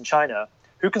teachers in China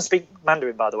who can speak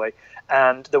Mandarin, by the way,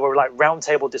 and there were like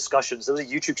roundtable discussions. There was a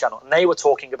YouTube channel, and they were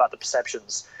talking about the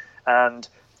perceptions, and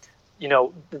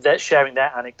they're sharing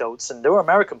their anecdotes. And there were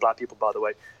American black people, by the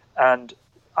way, and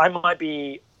I might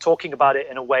be talking about it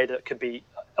in a way that could be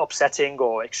upsetting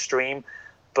or extreme,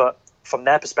 but from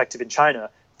their perspective in China,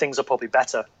 things are probably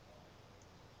better.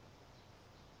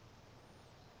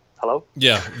 Hello?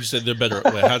 Yeah, you said they're better.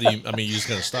 Like, how do you? I mean, you just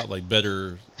gonna stop like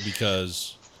better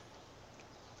because.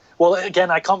 Well, again,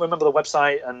 I can't remember the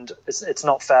website, and it's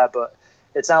not fair, but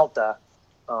it's out there,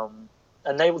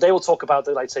 and they will talk about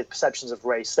the, like say, perceptions of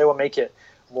race. They will make it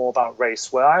more about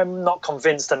race, where I'm not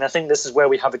convinced, and I think this is where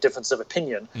we have a difference of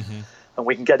opinion, and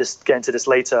we can get into this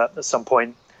later at some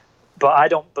point. But I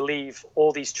don't believe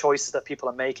all these choices that people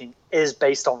are making is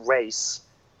based on race,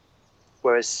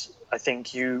 whereas I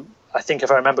think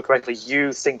if I remember correctly,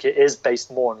 you think it is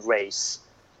based more on race.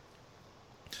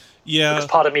 Yeah. Because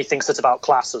part of me thinks it's about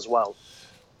class as well.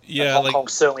 Yeah. And Hong Kong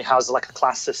certainly has like a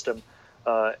class system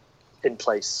in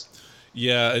place.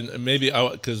 Yeah, and maybe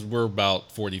because we're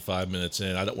about 45 minutes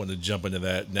in, I don't want to jump into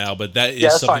that now, but that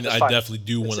is something that I definitely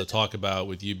do want to talk about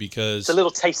with you because it's a little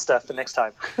taster for next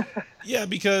time. Yeah,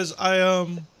 because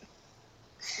in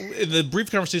the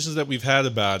brief conversations that we've had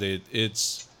about it,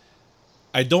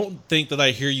 I don't think that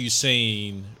I hear you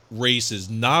saying race is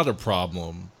not a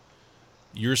problem.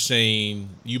 You're saying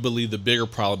you believe the bigger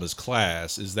problem is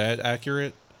class. Is that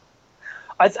accurate?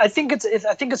 I think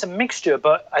it's a mixture,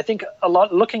 but I think a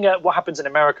lot looking at what happens in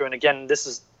America, and again, this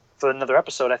is for another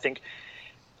episode. I think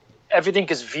everything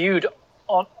is viewed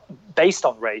based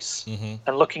on race,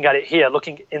 and looking at it here,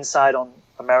 looking inside on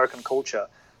American culture,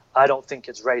 I don't think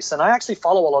it's race. And I actually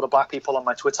follow a lot of black people on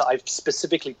my Twitter. I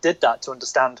specifically did that to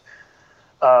understand,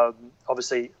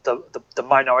 obviously, the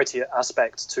minority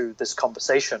aspect to this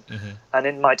conversation. And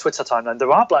in my Twitter timeline,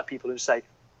 there are black people who say,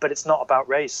 "But it's not about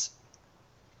race."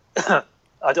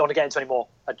 I don't want to get into any more.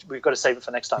 We've got to save it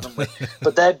for next time, haven't we?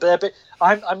 But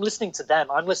I'm listening to them.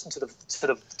 I'm listening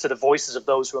to the voices of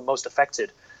those who are most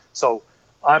affected. So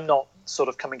I'm not sort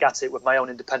of coming at it with my own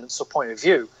independent point of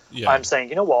view. Yeah. I'm saying,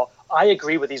 you know what? I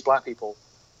agree with these black people.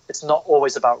 It's not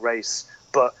always about race,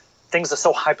 but things are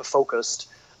so hyper focused.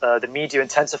 The media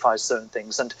intensifies certain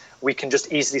things, and we can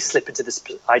just easily slip into this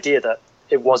idea that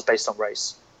it was based on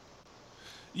race.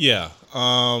 Yeah.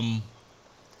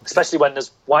 Especially when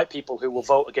there's white people who will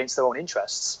vote against their own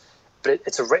interests, but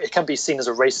it can be seen as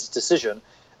a racist decision,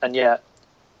 and yet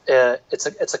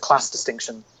it's a class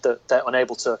distinction that they're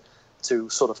unable to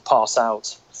sort of pass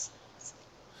out.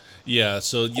 Yeah,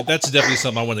 so that's definitely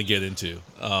something I want to get into.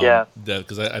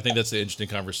 Because I think that's an interesting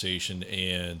conversation,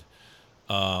 and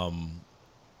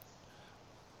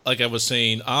like I was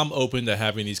saying, I'm open to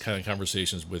having these kind of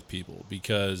conversations with people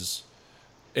because,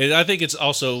 and I think it's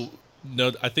also.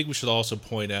 No, I think we should also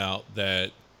point out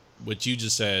that what you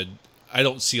just said, I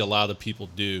don't see a lot of people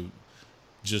do,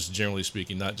 just generally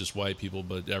speaking, not just white people,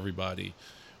 but everybody,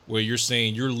 where you're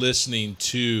saying you're listening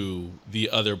to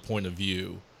the other point of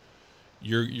view.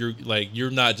 You're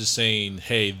not just saying,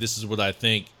 hey, this is what I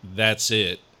think, that's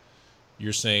it.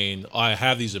 You're saying, I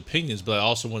have these opinions, but I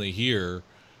also want to hear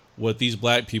what these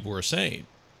black people are saying.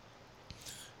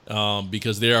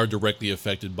 Because they are directly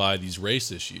affected by these race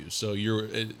issues. So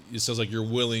it sounds like you're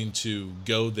willing to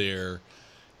go there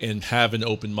and have an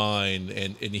open mind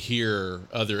and hear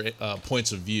other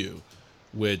points of view,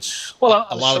 which I'm a lot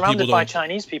of people surrounded by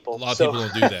Chinese people. A lot of people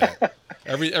don't do that.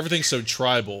 Everything's so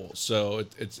tribal. So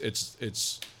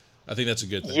it's I think that's a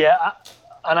good thing. Yeah,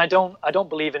 and I don't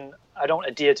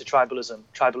adhere to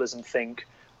tribalism think.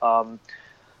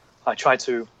 I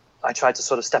try to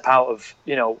sort of step out of,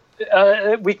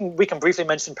 we can briefly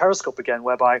mention Periscope again,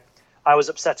 whereby I was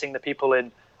upsetting the people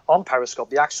on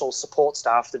Periscope, the actual support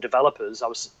staff, the developers. I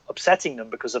was upsetting them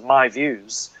because of my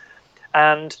views.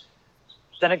 And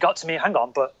then it got to me, hang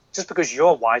on, but just because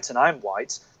you're white and I'm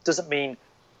white doesn't mean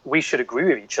we should agree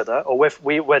with each other or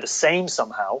we're the same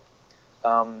somehow.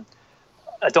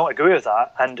 I don't agree with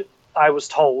that. And I was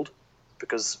told,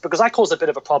 because I caused a bit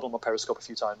of a problem on Periscope a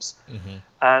few times,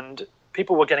 and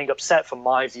people were getting upset for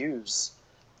my views,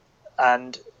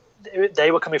 and they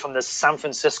were coming from this San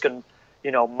Franciscan,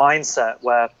 mindset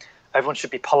where everyone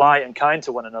should be polite and kind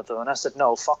to one another. And I said,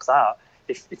 no, fuck that.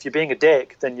 If you're being a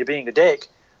dick, then you're being a dick.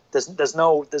 There's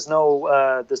no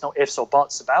ifs or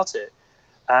buts about it.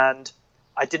 And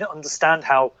I didn't understand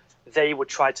how they would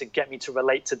try to get me to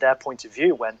relate to their point of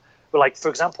view when, like, for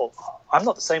example, I'm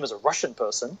not the same as a Russian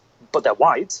person, but they're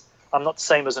white. I'm not the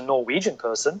same as a Norwegian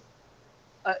person.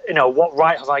 What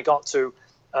right have I got to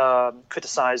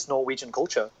criticize Norwegian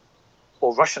culture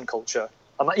or Russian culture?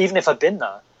 Even if I've been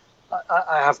there,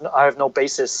 I have no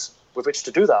basis with which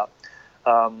to do that.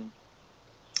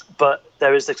 But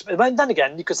there is, and then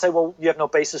again, you could say, well, you have no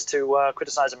basis to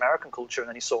criticize American culture in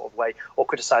any sort of way or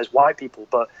criticize white people.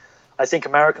 But I think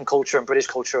American culture and British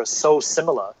culture are so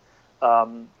similar.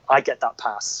 I get that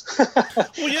pass.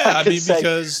 Well, yeah, I mean,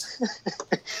 because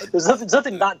there's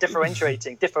nothing that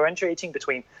differentiating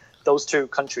between those two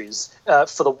countries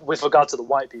with regard to the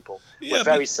white people. Yeah, we're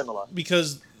very similar.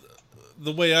 Because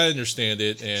the way I understand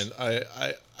it, and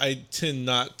I tend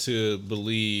not to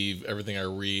believe everything I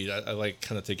read. I like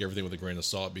kind of take everything with a grain of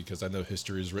salt because I know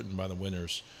history is written by the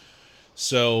winners.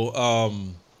 So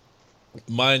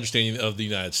my understanding of the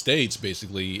United States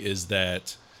basically is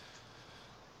that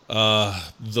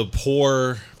the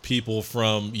poor people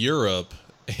from Europe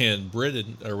and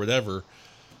Britain or whatever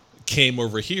came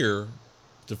over here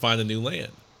to find a new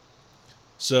land.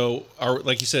 So,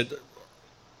 like you said,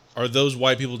 are those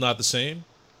white people not the same?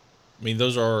 I mean,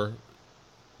 those are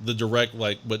the direct,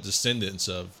 descendants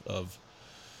of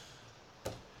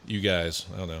you guys.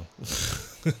 I don't know.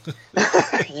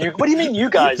 What do you mean, you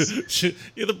guys?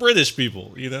 You're the British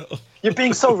people, You're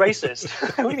being so racist.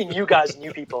 What do you mean, you guys and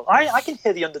you people? I can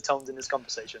hear the undertones in this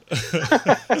conversation.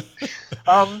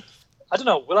 I don't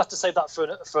know. We'll have to save that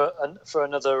for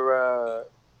another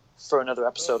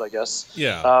episode, I guess.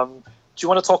 Yeah. Do you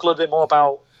want to talk a little bit more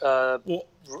about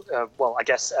I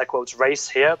guess air quotes race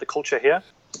here, the culture here?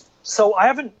 So I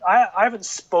haven't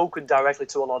spoken directly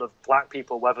to a lot of black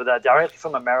people, whether they're directly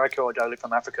from America or directly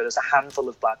from Africa. There's a handful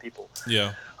of black people.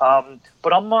 Yeah.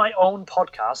 But on my own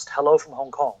podcast, Hello from Hong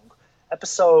Kong,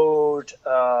 episode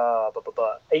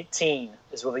 18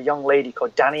 is with a young lady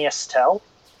called Danny Estelle,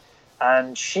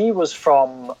 and she was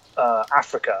from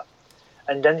Africa,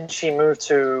 and then she moved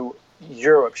to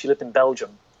Europe. She lived in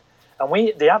Belgium, and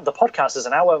the podcast is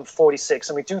an hour and 46,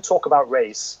 and we do talk about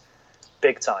race,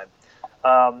 big time.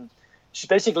 She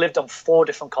basically lived on 4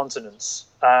 different continents,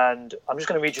 and I'm just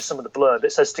going to read you some of the blurb.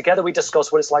 It says, together we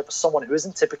discuss what it's like for someone who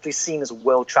isn't typically seen as a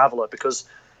world traveler, because,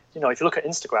 if you look at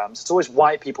Instagrams, it's always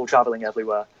white people traveling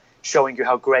everywhere, showing you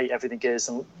how great everything is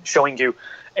and showing you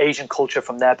Asian culture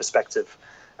from their perspective,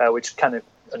 which kind of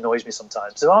annoys me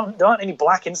sometimes. There aren't any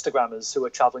black Instagrammers who are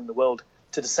traveling the world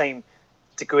to the same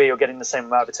degree or getting the same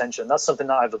amount of attention. That's something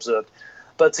that I've observed.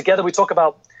 But together we talk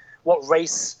about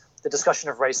the discussion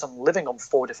of race on living on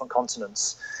 4 different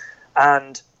continents,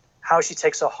 and how she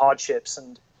takes her hardships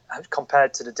and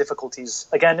compared to the difficulties.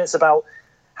 Again, it's about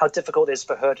how difficult it is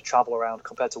for her to travel around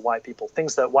compared to white people.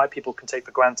 Things that white people can take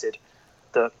for granted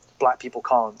that black people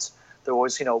can't. They're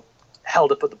always,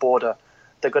 held up at the border.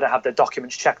 They're going to have their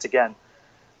documents checked again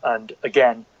and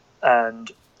again.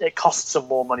 And it costs them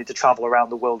more money to travel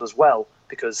around the world as well,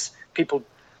 because people...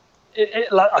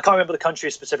 I can't remember the country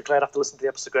specifically. I'd have to listen to the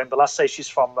episode again. But let's say she's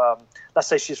from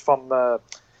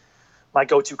my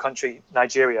go-to country,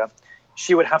 Nigeria.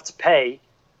 She would have to pay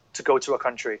to go to a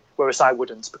country, whereas I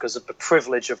wouldn't, because of the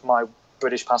privilege of my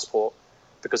British passport,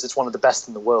 because it's one of the best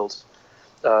in the world.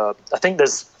 I think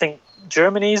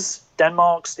Germany's,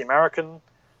 Denmark's, the American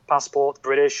passport, the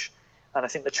British, and I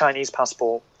think the Chinese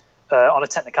passport. On a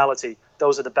technicality,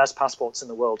 those are the best passports in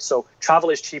the world. So travel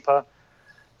is cheaper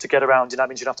to get around. That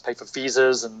means you don't have to pay for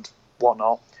visas and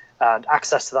whatnot, and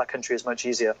access to that country is much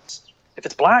easier. If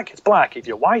it's black, it's black. If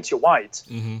you're white, you're white.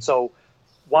 Mm-hmm. So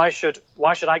why should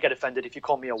I get offended if you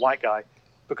call me a white guy?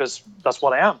 Because that's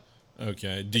what I am.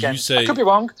 Okay. Again, I could be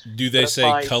wrong. Do they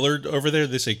say colored over there?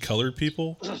 They say colored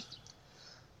people?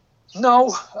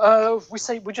 No,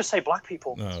 we just say black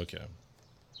people. Oh, okay.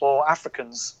 Or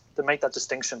Africans. They make that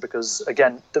distinction because,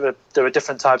 again, there are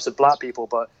different types of black people.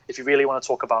 But if you really want to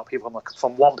talk about people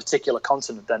from one particular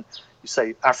continent, then you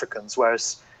say Africans.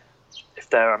 Whereas if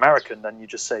they're American, then you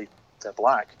just say they're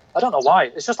black. I don't know why.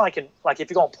 It's just like if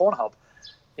you go on Pornhub,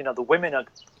 the women are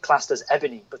classed as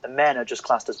ebony, but the men are just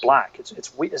classed as black.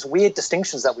 It's weird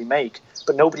distinctions that we make,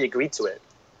 but nobody agreed to it.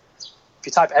 If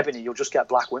you type ebony, you'll just get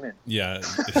black women. Yeah,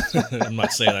 I'm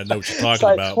not saying I know what you're talking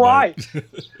about. Why?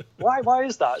 Why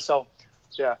is that? So,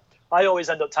 yeah, I always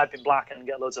end up typing black and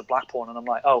get loads of black porn, and I'm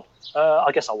like,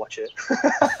 I guess I'll watch it.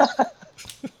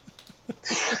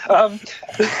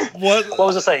 What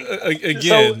was I saying?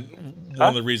 Again, one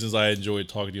of the reasons I enjoyed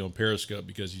talking to you on Periscope,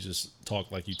 because you just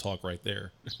talk like you talk right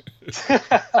there.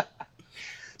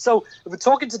 So we're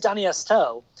talking to Danny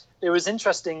Estelle. It was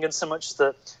interesting in so much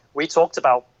that we talked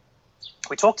about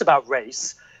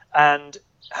race and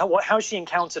how she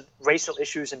encountered racial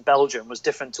issues in Belgium was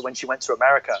different to when she went to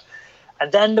America.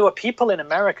 And then there were people in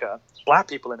America, black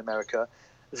people in America,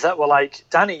 that were like,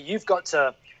 Danny, you've got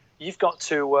to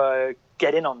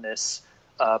get in on this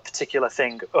particular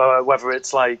thing, whether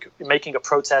it's like making a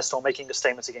protest or making a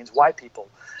statement against white people.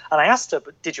 And I asked her,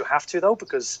 but did you have to, though?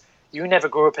 Because you never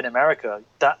grew up in America.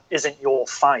 That isn't your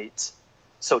fight,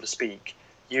 so to speak.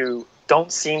 You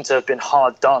don't seem to have been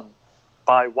hard done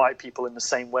by white people in the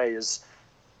same way as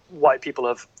white people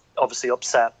have obviously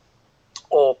upset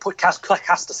or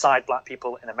cast aside black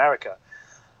people in America.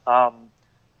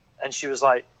 And she was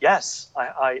like, yes,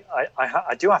 I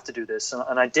do have to do this.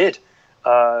 And I did,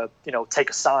 take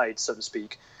a side, so to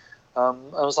speak. I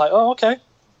was like, oh, okay.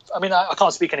 I mean, I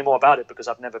can't speak any more about it because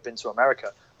I've never been to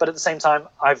America. But at the same time,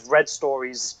 I've read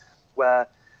stories where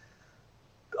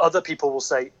other people will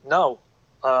say, no,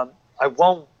 I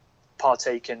won't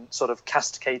partake in sort of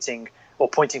castigating or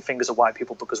pointing fingers at white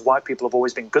people because white people have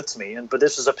always been good to me. But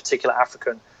this was a particular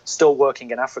African still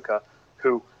working in Africa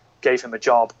who gave him a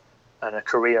job and a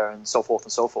career and so forth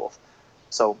and so forth.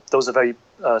 So those are very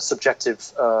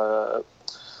subjective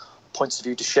points of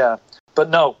view to share. But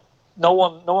no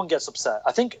one gets upset.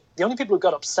 I think the only people who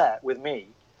got upset with me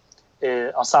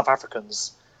are South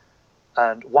Africans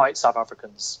and white South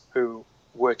Africans who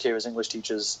work here as English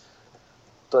teachers.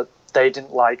 But they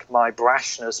didn't like my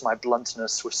brashness, my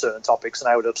bluntness with certain topics, and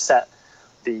I would upset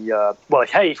the,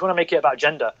 hey, if you want to make it about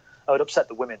gender, I would upset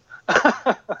the women,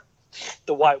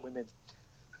 the white women.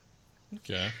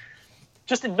 Okay.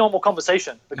 Just in normal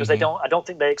conversation, because I don't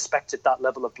think they expected that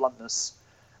level of bluntness.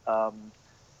 And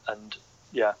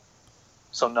yeah,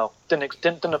 so no,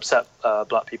 didn't upset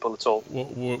black people at all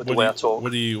with the way I talk.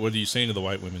 What are you saying to the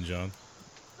white women, John?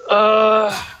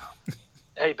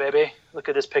 Hey baby, look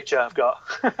at this picture I've got.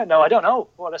 No, I don't know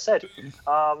what I said.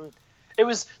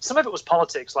 Some of it was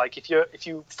politics. Like if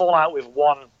you fall out with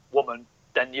one woman,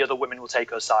 then the other women will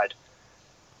take her side.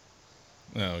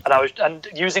 Oh, okay. And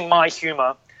using my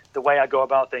humor, the way I go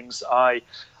about things, I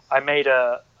made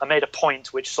a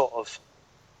point which sort of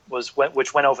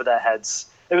which went over their heads.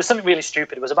 It was something really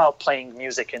stupid. It was about playing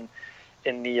music in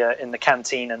the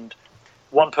canteen, and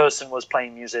one person was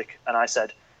playing music, and I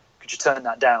said, "Could you turn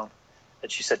that down?"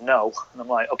 And she said no, and I'm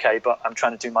like, okay, but I'm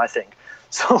trying to do my thing.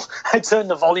 So I turned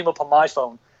the volume up on my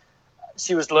phone.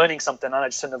 She was learning something, and I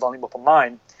just turned the volume up on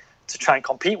mine to try and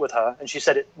compete with her. And she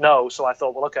said no, so I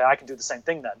thought, well, okay, I can do the same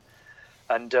thing then.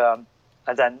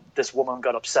 And then this woman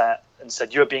got upset and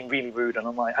said, "You're being really rude." And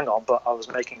I'm like, hang on, but I was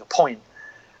making a point.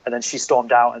 And then she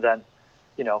stormed out, and then,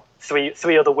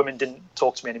 three other women didn't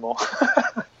talk to me anymore.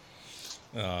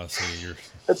 So you're...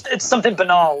 It's something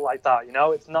banal like that,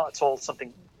 It's not at all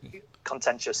something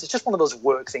contentious. It's just one of those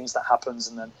work things that happens,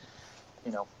 and then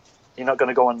you're not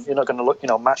going to look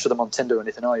match with them on Tinder or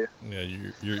anything, are you? Yeah,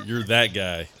 you're that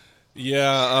guy.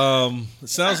 Yeah, it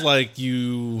sounds like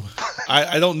you.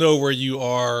 I don't know where you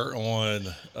are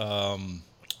on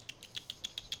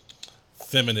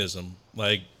feminism.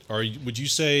 Like, would you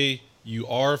say you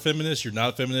are a feminist? You're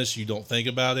not a feminist. You don't think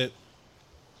about it.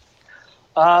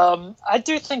 I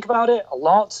do think about it a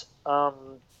lot.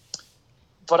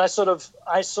 But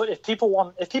if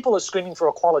people are screaming for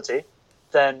equality,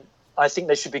 then I think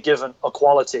they should be given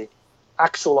equality,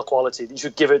 actual equality. You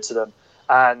should give it to them.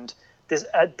 And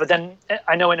but then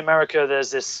I know in America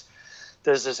there's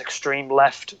this extreme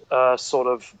left sort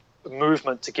of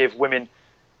movement to give women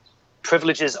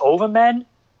privileges over men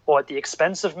or at the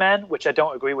expense of men, which I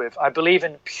don't agree with. I believe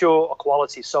in pure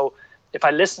equality. So if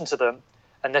I listen to them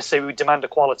and they say we demand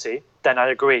equality, then I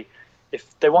agree.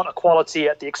 If they want equality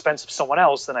at the expense of someone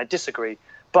else, then I disagree.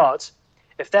 But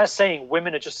if they're saying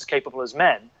women are just as capable as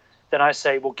men, then I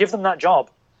say, well, give them that job,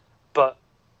 but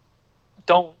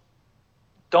don't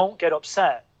get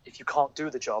upset if you can't do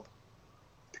the job,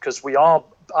 because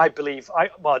I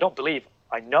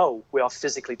know we are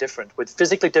physically different. We're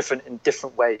physically different in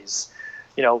different ways,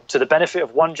 to the benefit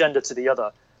of one gender to the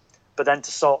other. But then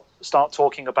to start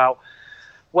talking about,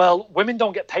 well, women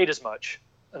don't get paid as much,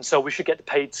 and so we should get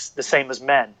paid the same as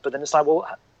men. But then it's like, well,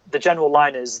 the general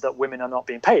line is that women are not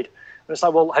being paid. And it's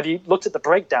like, well, have you looked at the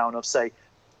breakdown of, say,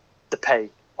 the pay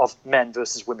of men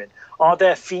versus women? Are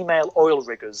there female oil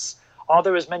riggers? Are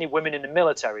there as many women in the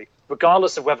military,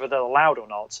 regardless of whether they're allowed or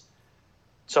not?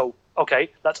 So, okay,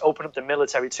 let's open up the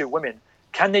military to women.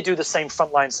 Can they do the same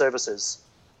frontline services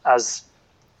as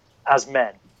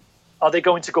men? Are they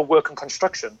going to go work on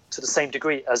construction to the same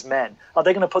degree as men? Are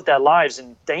they going to put their lives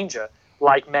in danger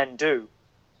like men do?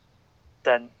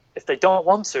 Then if they don't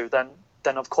want to,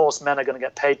 then of course men are going to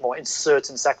get paid more in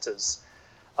certain sectors.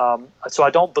 So I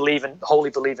don't wholly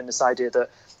believe in this idea that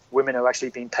women are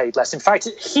actually being paid less. In fact,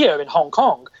 here in Hong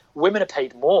Kong, women are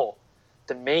paid more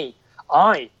than me.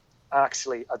 I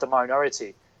actually are the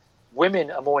minority.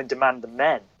 Women are more in demand than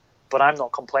men, but I'm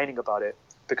not complaining about it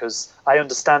because I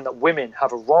understand that women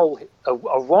have a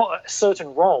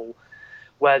certain role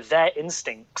where their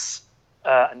instincts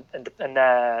and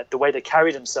the way they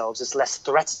carry themselves is less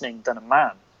threatening than a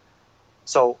man.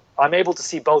 So I'm able to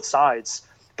see both sides.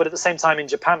 But at the same time, in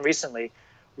Japan recently,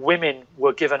 women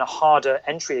were given a harder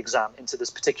entry exam into this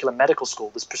particular medical school,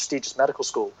 this prestigious medical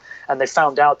school. And they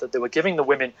found out that they were giving the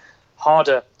women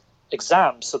harder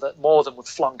exams so that more of them would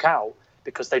flunk out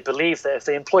because they believed that if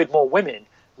they employed more women,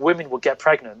 women would get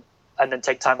pregnant and then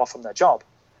take time off from their job.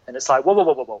 And it's like,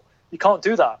 whoa. You can't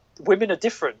do that. Women are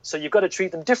different, so you've got to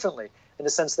treat them differently in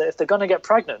the sense that if they're going to get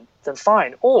pregnant, then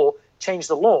fine. Or change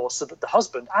the law so that the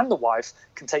husband and the wife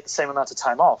can take the same amount of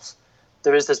time off.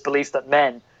 There is this belief that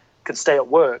men can stay at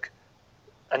work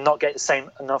and not get the same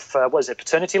enough,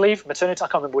 paternity leave? Maternity? I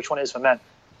can't remember which one it is for men.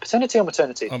 Paternity or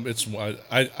maternity?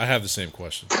 I have the same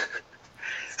question.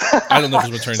 I don't know if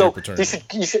it's maternity or paternity.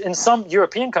 You should, in some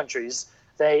European countries,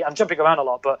 I'm jumping around a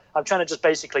lot, but I'm trying to just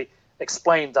basically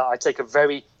explain that I take a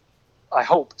very, I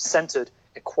hope, centered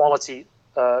equality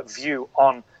view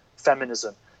on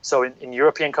feminism. So in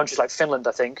European countries like Finland,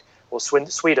 I think, or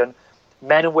Sweden,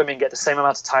 men and women get the same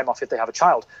amount of time off if they have a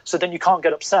child. So then you can't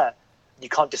get upset. You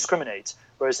can't discriminate.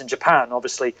 Whereas in Japan,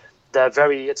 obviously,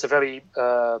 it's a very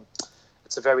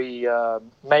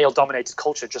male-dominated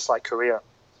culture, just like Korea.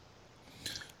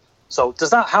 So does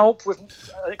that help with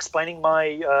explaining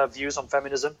my views on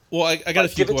feminism? Well, I got a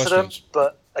few questions. Give it to them,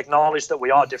 but acknowledge that we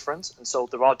are different, and so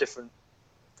there are different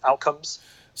outcomes.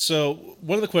 So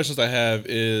one of the questions I have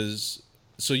is,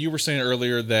 so you were saying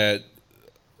earlier that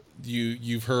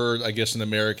you've heard, I guess, in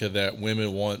America that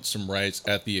women want some rights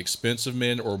at the expense of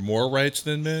men or more rights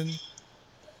than men?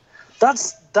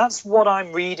 That's what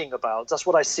I'm reading about. That's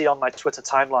what I see on my Twitter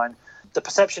timeline. The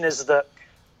perception is that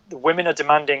the women are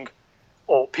demanding,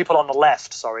 or people on the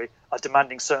left, are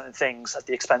demanding certain things at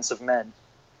the expense of men.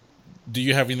 Do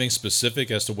you have anything specific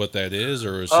as to what that is,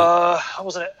 or is I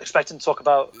wasn't expecting to talk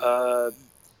about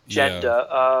gender,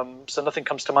 so nothing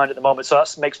comes to mind at the moment. So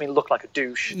that makes me look like a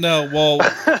douche. No, well,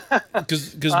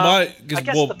 because I guess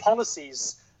the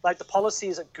policies, like the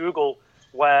policies at Google,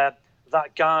 where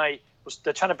that guy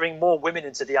they're trying to bring more women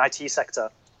into the IT sector,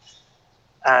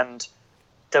 and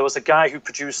there was a guy who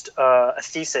produced a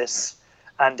thesis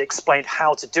and explained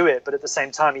how to do it, but at the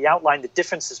same time he outlined the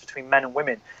differences between men and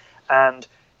women, and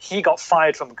he got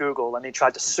fired from Google and he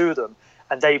tried to sue them,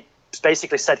 and they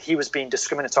basically said he was being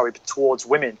discriminatory towards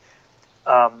women,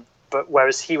 but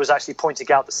whereas he was actually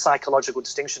pointing out the psychological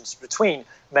distinctions between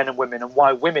men and women and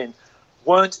why women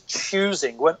weren't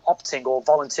opting or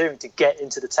volunteering to get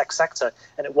into the tech sector.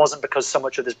 And it wasn't because so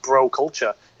much of this bro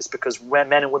culture, it's because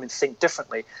men and women think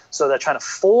differently. So they're trying to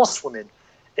force women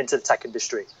into the tech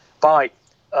industry by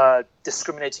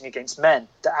discriminating against men.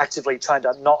 They're actively trying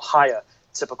to not hire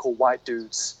typical white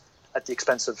dudes at the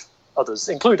expense of others,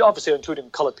 including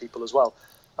colored people as well,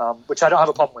 which I don't have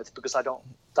a problem with, because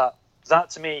that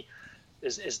to me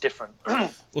is different.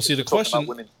 Well, see, the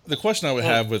question I would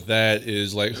have with that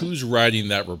is, like, who's writing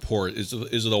that report? Is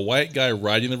it a white guy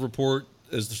writing the report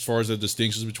as far as the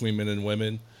distinctions between men and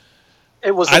women?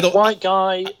 It was a white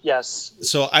guy, yes.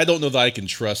 So I don't know that I can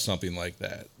trust something like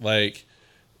that, like,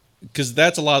 because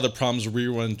that's a lot of the problems we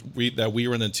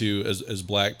run into as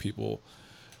black people,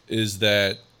 is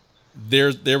that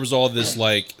there was all this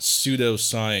like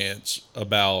pseudoscience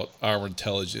about our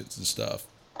intelligence and stuff.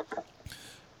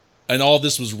 And all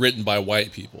this was written by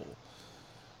white people.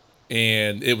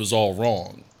 And it was all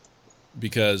wrong,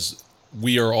 because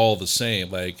we are all the same.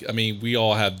 Like, I mean, we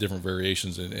all have different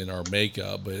variations in our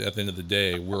makeup, but at the end of the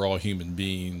day, we're all human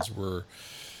beings.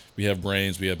 We have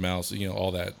brains, we have mouths,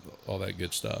 all that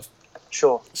good stuff.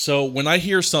 Sure. So when I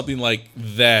hear something like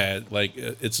that, like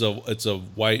it's a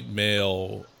white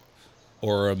male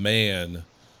or a man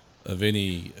of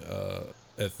any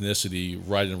ethnicity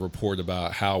writing a report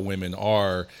about how women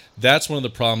are, that's one of the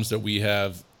problems that we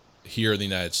have here in the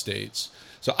United States.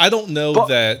 So I don't know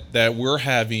that we're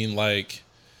having, like,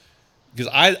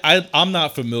 because I'm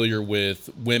not familiar with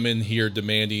women here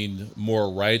demanding more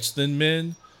rights than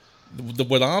men.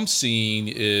 What I'm seeing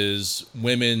is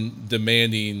women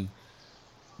demanding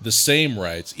the same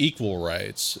rights, equal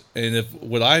rights. And if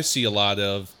what I see a lot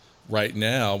of right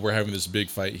now, we're having this big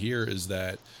fight here, is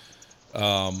that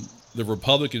the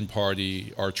Republican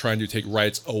Party are trying to take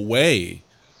rights away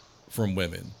from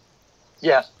women.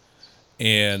 Yeah.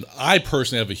 And I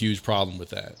personally have a huge problem with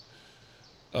that.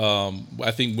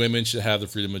 I think women should have the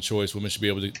freedom of choice. Women should be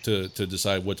able to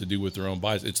decide what to do with their own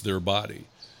bodies. It's their body.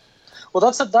 Well,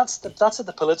 that's at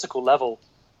the political level.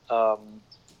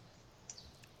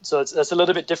 So it's a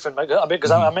little bit different. I mean,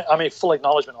 because I'm a full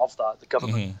acknowledgement of that. The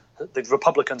government, the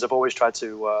Republicans have always tried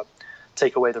to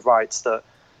take away the rights that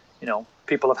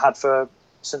people have had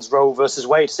since Roe versus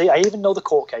Wade. See, I even know the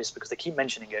court case because they keep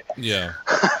mentioning it. Yeah.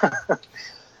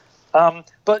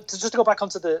 But just to go back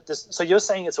onto this, so you're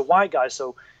saying it's a white guy,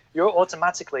 so you're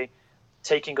automatically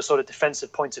taking a sort of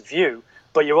defensive point of view,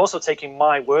 but you're also taking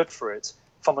my word for it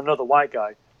from another white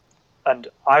guy, and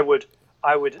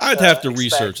I'd have to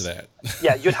research that.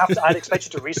 Yeah, I'd expect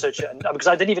you to research it, because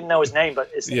I didn't even know his name, but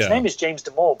his name is James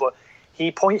Damore. But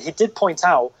he did point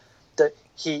out that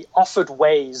he offered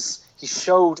ways, he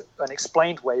showed and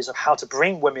explained ways of how to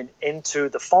bring women into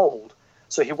the fold.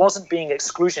 So he wasn't being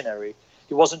exclusionary.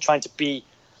 He wasn't trying to be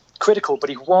critical, but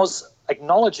he was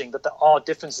acknowledging that there are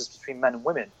differences between men and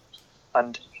women.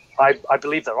 And I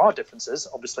believe there are differences,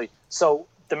 obviously. So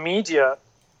the media,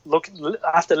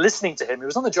 after listening to him, he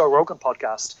was on the Joe Rogan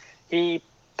podcast, he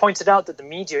pointed out that the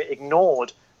media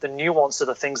ignored the nuance of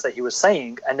the things that he was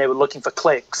saying, and they were looking for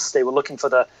clicks. They were looking for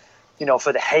the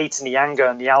hate and the anger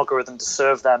and the algorithm to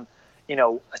serve them,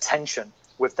 attention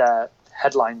with their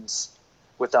headlines,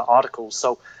 with their articles.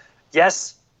 So,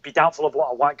 yes, be doubtful of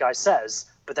what a white guy says,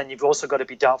 but then you've also got to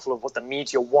be doubtful of what the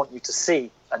media want you to see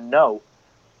and know.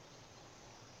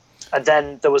 And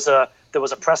then there was a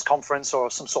press conference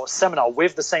or some sort of seminar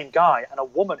with the same guy and a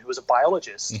woman who was a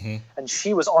biologist, and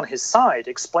she was on his side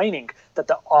explaining that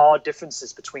there are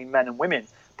differences between men and women,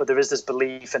 but there is this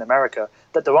belief in America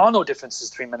that there are no differences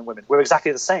between men and women. We're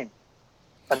exactly the same,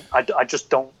 and I just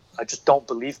don't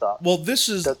believe that. Well, this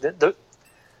is that's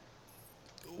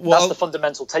the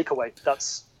fundamental takeaway.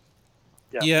 That's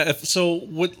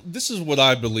this is what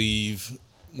I believe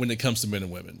when it comes to men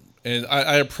and women, and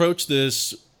I approach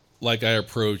this like I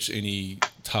approach any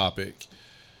topic.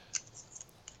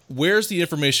 Where's the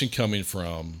information coming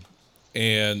from?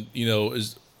 And,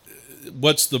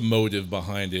 what's the motive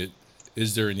behind it?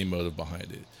 Is there any motive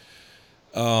behind it?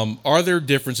 Are there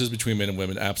differences between men and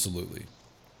women? Absolutely.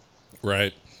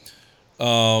 Right.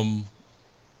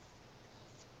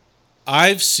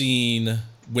 I've seen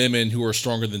women who are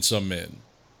stronger than some men.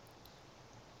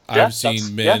 I've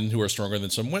seen men who are stronger than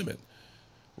some women.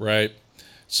 Right.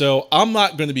 So I'm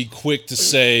not going to be quick to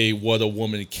say what a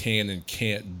woman can and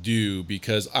can't do,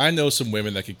 because I know some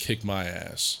women that could kick my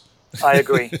ass. I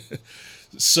agree.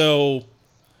 So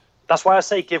that's why I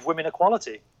say give women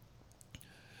equality.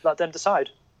 Let them decide.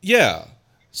 Yeah.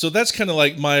 So that's kind of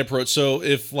like my approach. So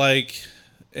if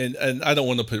and I don't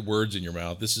want to put words in your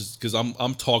mouth. This is because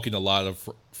I'm talking a lot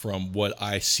from what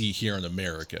I see here in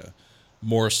America,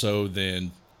 more so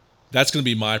than that's going to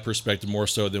be my perspective, more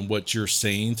so than what you're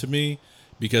saying to me.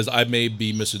 Because I may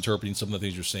be misinterpreting some of the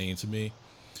things you're saying to me.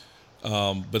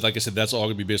 But like I said, that's all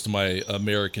going to be based on my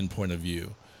American point of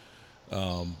view.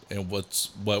 And what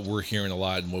we're hearing a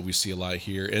lot and what we see a lot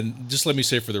here. And just let me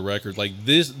say for the record,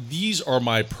 these are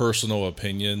my personal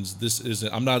opinions.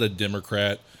 I'm not a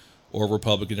Democrat or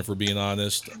Republican, if we're being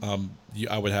honest.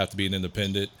 I would have to be an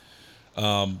independent.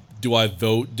 Do I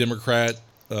vote Democrat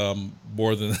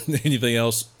more than anything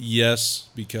else? Yes,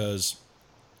 because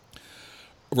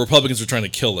Republicans are trying to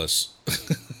kill us.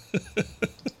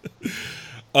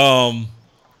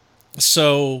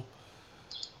 So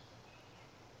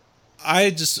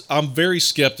I'm very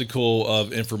skeptical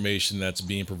of information that's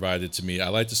being provided to me. I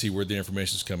like to see where the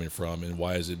information is coming from and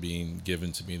why is it being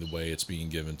given to me the way it's being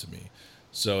given to me.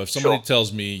 So if somebody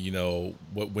tells me,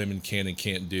 what women can and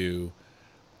can't do,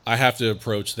 I have to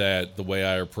approach that the way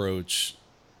I approach,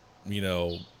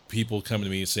 people coming to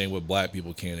me saying what black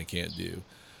people can and can't do.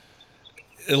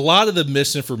 A lot of the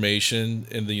misinformation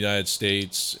in the United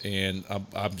States, and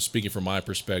I'm speaking from my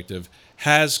perspective,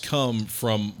 has come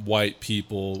from white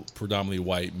people, predominantly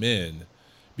white men,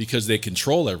 because they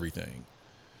control everything.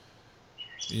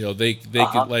 They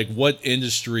could, what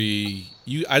industry,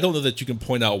 I don't know that you can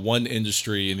point out one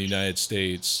industry in the United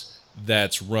States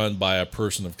that's run by a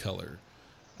person of color.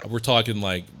 We're talking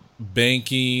like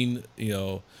banking,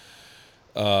 the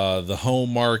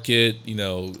home market,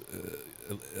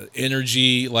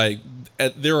 energy,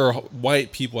 there are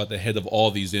white people at the head of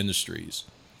all these industries.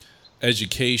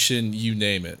 Education, you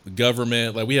name it.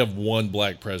 Government, we have one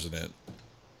black president,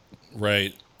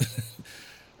 right?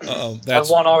 That's and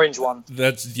one orange one.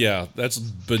 That's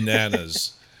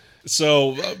bananas.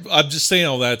 So I'm just saying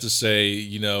all that to say,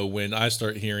 you know, when I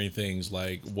start hearing things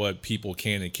like what people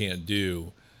can and can't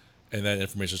do, and that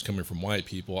information is coming from white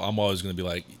people, I'm always going to be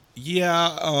like,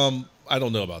 yeah, I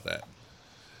don't know about that.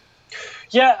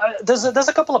 Yeah, there's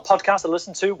a couple of podcasts I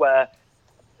listen to where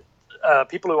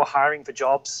people who are hiring for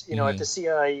jobs, you know, if they see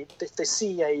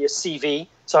a CV,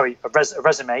 sorry, a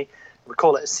resume, we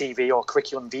call it a CV or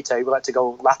curriculum vitae. We like to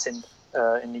go Latin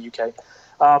in the UK.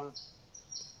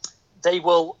 They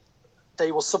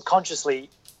will subconsciously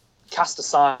cast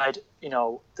aside, you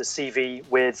know, the CV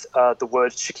with the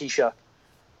word Shakisha,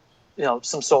 you know,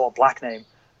 some sort of black name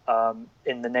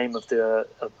in the name of the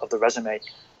resume,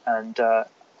 and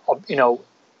you know,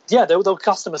 yeah, they'll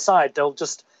cast them aside. They'll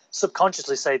just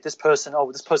subconsciously say this person's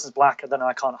black, and then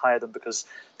I can't hire them because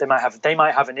they might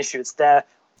have an issue. It's their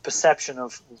perception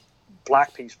of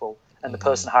black people, and the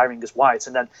person hiring is white,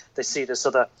 and then they see this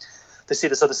other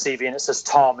CV and it says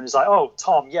Tom, and it's like, oh,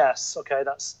 Tom, yes, okay,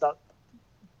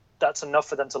 that's enough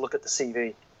for them to look at the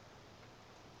CV.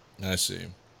 I see.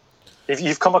 If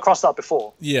you've come across that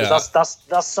before, yeah,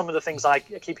 that's some of the things I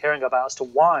keep hearing about as to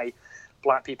why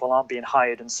black people aren't being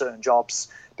hired in certain jobs,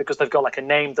 because they've got like a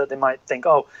name that they might think,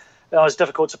 oh, it's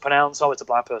difficult to pronounce. Oh, it's a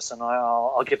black person.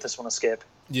 I'll give this one a skip.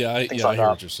 Yeah, I hear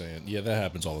what you're saying. Yeah, that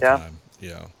happens all the time.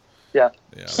 Yeah.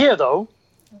 Here, though,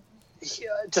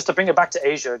 just to bring it back to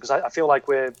Asia, because I feel like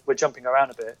we're jumping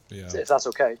around a bit, if that's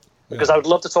okay. Because I would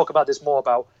love to talk about this more,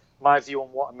 about my view on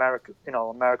what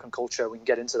American culture. We can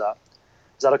get into that.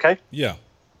 Is that okay? Yeah.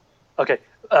 Okay.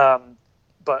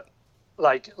 But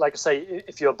like I say,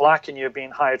 if you're black and you're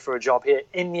being hired for a job here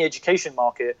in the education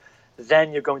market,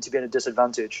 then you're going to be at a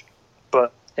disadvantage.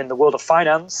 But in the world of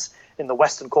finance, in the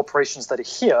Western corporations that are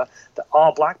here, there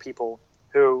are black people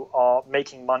who are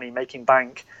making money, making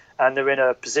bank, and they're in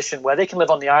a position where they can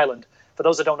live on the island. For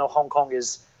those that don't know, Hong Kong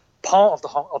is part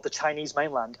of the Chinese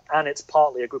mainland, and it's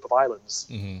partly a group of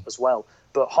islands as well.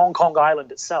 But Hong Kong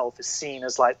Island itself is seen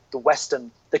as like the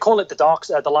Western. They call it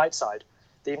the light side.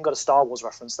 They even got a Star Wars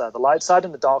reference there: the light side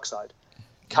and the dark side.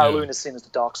 Kowloon is seen as the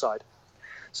dark side.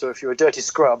 So if you're a dirty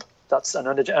scrub, that's an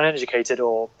uneducated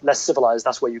or less civilized,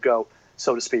 that's where you go,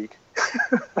 so to speak.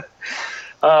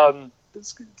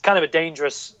 It's kind of a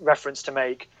dangerous reference to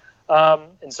make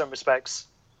in some respects.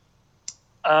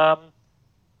 But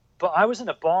I was in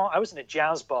a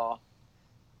jazz bar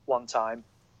one time,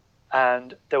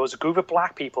 and there was a group of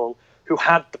black people who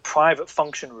had the private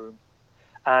function room,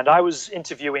 and I was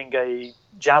interviewing a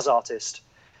jazz artist,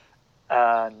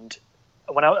 and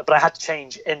but I had to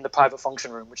change in the private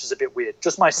function room, which is a bit weird.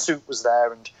 Just my suit was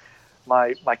there, and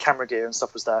my camera gear and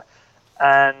stuff was there,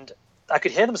 and I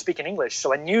could hear them speaking English,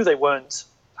 so I knew they weren't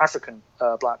African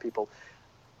black people.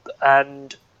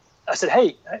 And I said,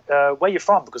 "Hey, where are you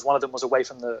from?" Because one of them was away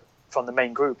from the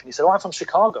main group, and he said, "Oh, I'm from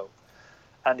Chicago,"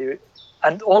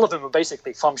 and all of them were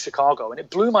basically from Chicago, and it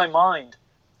blew my mind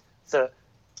that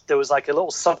there was like a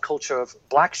little subculture of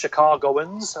black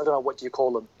Chicagoans. I don't know, what do you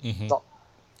call them?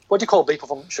 What do you call people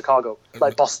from Chicago?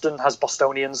 Like Boston has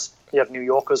Bostonians. You have New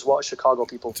Yorkers. What are Chicago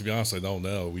people? To be honest, I don't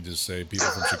know. We just say people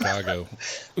from Chicago.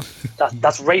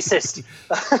 That's racist.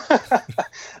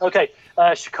 Okay,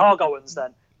 Chicagoans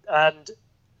then, and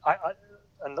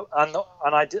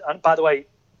I did. And by the way,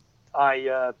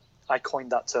 I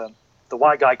coined that term. The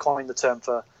white guy coined the term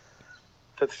for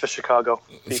Chicago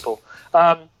people.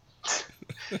 And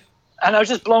I was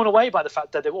just blown away by the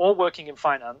fact that they were all working in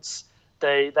finance.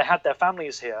 They had their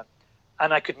families here,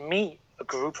 and I could meet a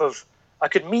group of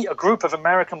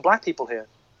American black people here,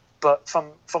 but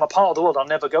from a part of the world I'll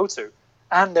never go to,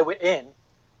 and they were in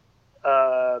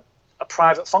a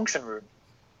private function room,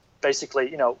 basically,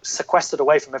 you know, sequestered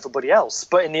away from everybody else,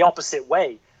 but in the opposite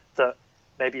way that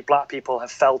maybe black people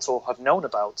have felt or have known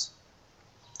about.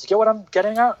 Do you get what I'm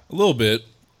getting at? A little bit.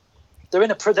 They're in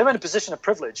a position of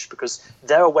privilege because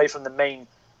they're away from the main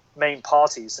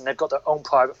parties, and they've got their own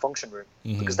private function room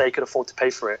because they could afford to pay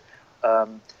for it,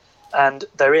 and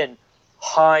they're in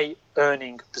high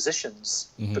earning positions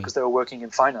because they were working in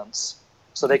finance,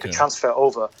 so they could transfer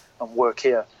over and work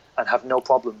here and have no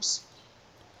problems.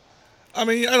 I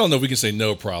mean, I don't know if we can say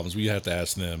no problems. We have to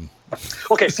ask them.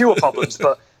 Okay, fewer problems,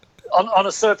 but on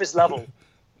a surface level,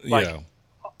 like,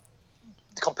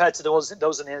 compared to those in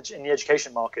the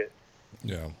education market,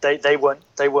 they weren't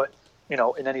you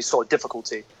know, in any sort of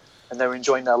difficulty, and they were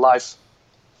enjoying their life.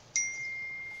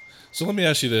 So let me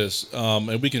ask you this,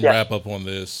 and we can wrap up on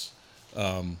this,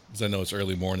 because I know it's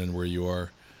early morning where you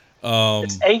are.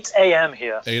 It's 8 a.m.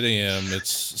 here. 8 a.m.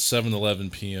 It's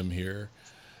 7:11 p.m. here.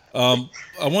 I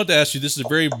wanted to ask you, this is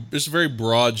a very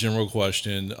broad general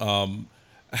question.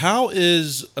 How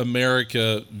is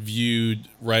America viewed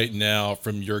right now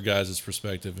from your guys'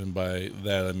 perspective? And by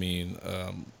that, I mean,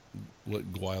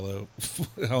 what Guilo?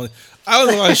 I don't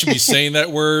know if I should be saying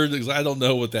that word because I don't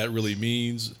know what that really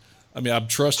means. I mean, I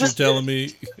trust you telling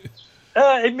me.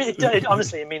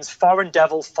 Honestly, it means foreign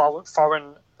devil,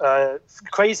 foreign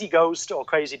crazy ghost, or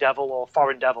crazy devil, or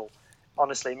foreign devil.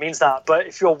 Honestly, it means that. But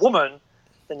if you're a woman,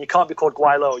 then you can't be called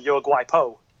Guilo. You're a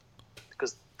Guaipo,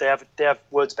 because they have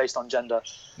words based on gender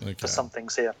for some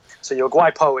things here. So you're a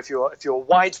Guaipo if you're a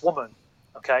white woman.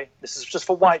 Okay, this is just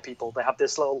for white people. They have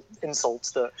this little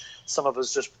insult that some of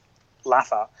us just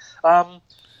laugh at.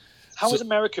 How is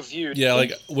America viewed? Yeah,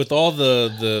 like with all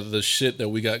the shit that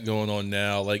we got going on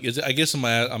now, like is it, I guess I'm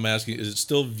asking, is it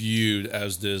still viewed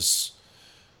as this?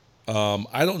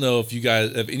 I don't know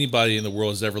if anybody in the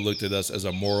world has ever looked at us as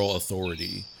a moral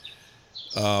authority.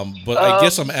 But I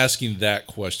guess I'm asking that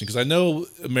question because I know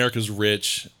America's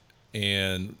rich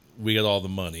and we got all the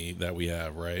money that we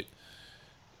have, right?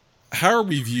 How are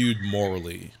we viewed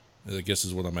morally? I guess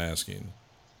is what I'm asking.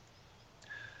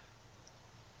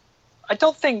 I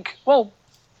don't think. Well,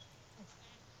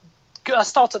 I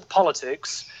start at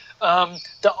politics.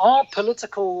 There are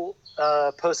political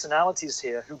personalities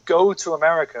here who go to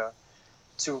America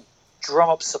to drum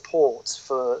up support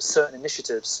for certain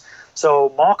initiatives.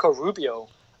 So Marco Rubio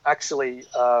actually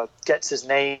gets his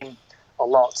name a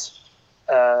lot,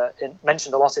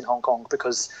 mentioned a lot in Hong Kong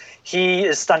because he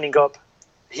is standing up.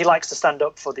 He likes to stand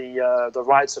up for the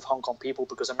rights of Hong Kong people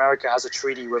because America has a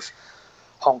treaty with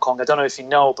Hong Kong. I don't know if you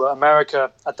know, but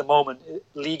America at the moment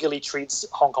legally treats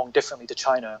Hong Kong differently to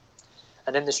China.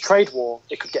 And in this trade war,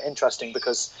 it could get interesting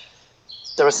because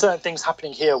there are certain things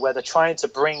happening here where they're trying to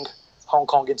bring Hong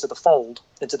Kong into the fold,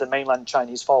 into the mainland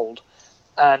Chinese fold.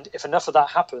 And if enough of that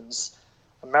happens,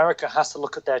 America has to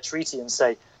look at their treaty and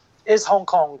say, is Hong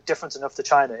Kong different enough to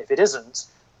China? If it isn't,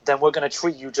 then we're going to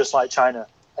treat you just like China,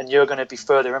 and you're going to be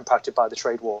further impacted by the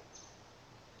trade war.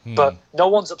 But no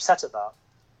one's upset at that.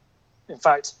 In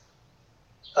fact,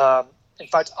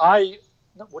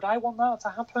 would I want that to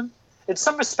happen? In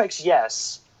some respects,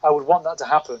 yes, I would want that to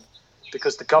happen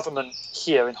because the government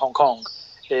here in Hong Kong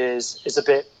is a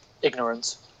bit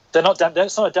ignorant.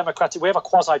 It's not a democratic. We have a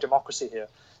quasi-democracy here,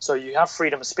 so you have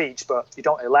freedom of speech, but you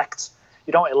don't elect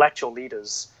your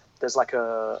leaders. There's like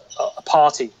a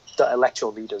party that elect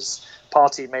your leaders.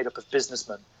 Party made up of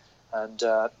businessmen and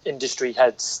industry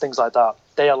heads, things like that.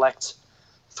 They elect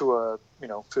through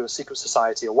a secret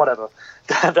society or whatever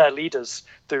their leaders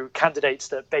through candidates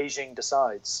that Beijing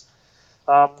decides.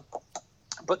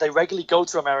 But they regularly go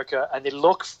to America and they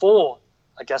look for,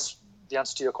 I guess the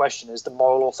answer to your question is the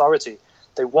moral authority.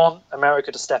 They want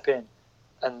America to step in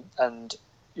and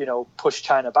push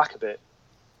China back a bit.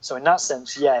 So in that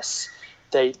sense, yes,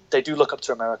 they do look up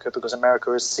to America because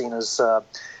America is seen as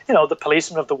the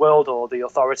policeman of the world or the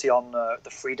authority on the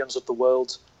freedoms of the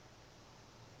world.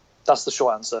 That's the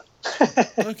short answer.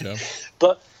 Okay.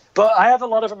 But I have a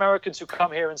lot of Americans who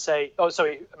come here and say,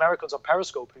 Americans on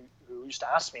Periscope who used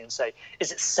to ask me and say,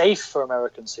 is it safe for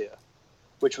Americans here?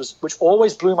 Which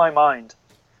always blew my mind.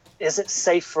 Is it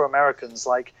safe for Americans?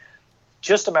 Like,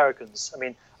 just Americans. I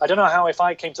mean, I don't know how if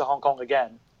I came to Hong Kong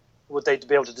again, would they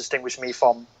be able to distinguish me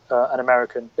from an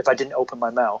American if I didn't open my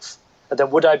mouth? And then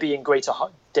would I be in greater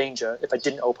danger if I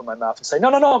didn't open my mouth and say,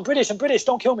 no, I'm British,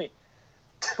 don't kill me.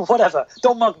 Whatever,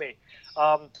 don't mug me.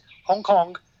 Hong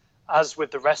Kong, as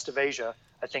with the rest of Asia,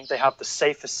 I think they have the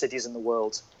safest cities in the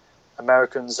world.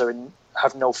 Americans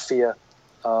have no fear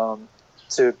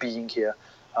to being here.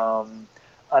 And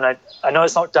I know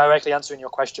it's not directly answering your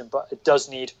question, but it does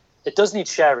need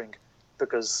sharing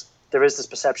because there is this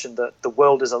perception that the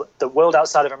world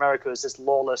outside of America is this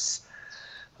lawless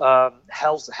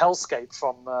hellscape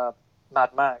from Mad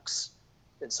Max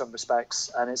in some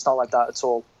respects, and it's not like that at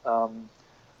all.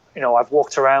 I've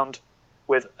walked around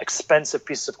with expensive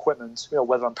pieces of equipment,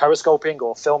 whether I'm periscoping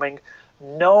or filming.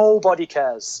 Nobody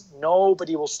cares.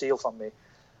 Nobody will steal from me.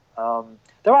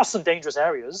 There are some dangerous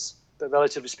areas, but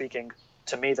relatively speaking,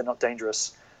 to me, they're not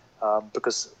dangerous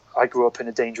because I grew up in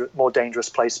a more dangerous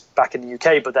place back in the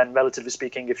UK. But then, relatively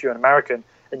speaking, if you're an American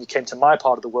and you came to my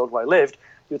part of the world where I lived,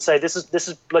 you would say this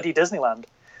is bloody Disneyland,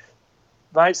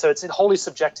 right? So it's wholly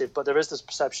subjective, but there is this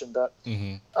perception that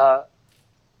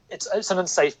it's an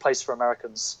unsafe place for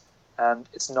Americans, and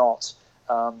it's not.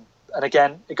 And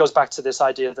again, it goes back to this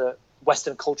idea that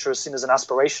Western culture is seen as an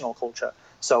aspirational culture.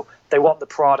 So they want the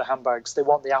Prada handbags, they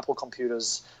want the Apple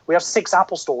computers. We have 6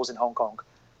 Apple stores in Hong Kong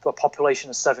for a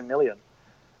population of 7 million.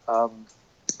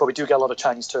 But we do get a lot of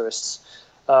Chinese tourists.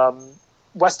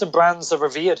 Western brands are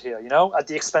revered here, at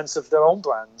the expense of their own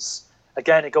brands.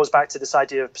 Again, it goes back to this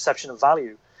idea of perception of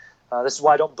value. This is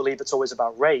why I don't believe it's always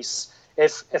about race.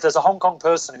 If there's a Hong Kong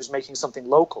person who's making something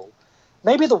local,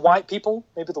 maybe the white people,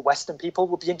 maybe the Western people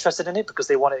would be interested in it because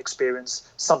they want to experience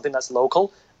something that's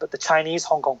local. But the Chinese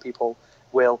Hong Kong people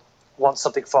will want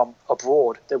something from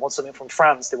abroad. They want something from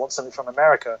France. They want something from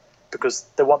America because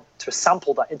they want to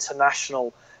sample that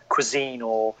international cuisine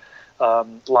or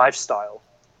lifestyle.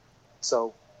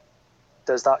 So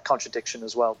there's that contradiction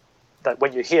as well. That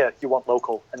when you're here, you want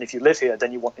local, and if you live here,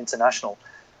 then you want international.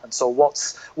 And so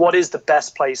what is the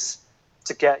best place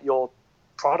to get your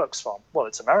products from? Well,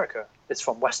 it's America. It's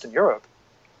from Western Europe.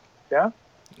 Yeah?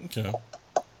 Okay.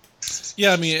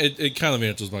 Yeah, I mean, it kind of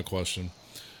answers my question.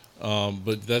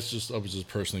 But I was just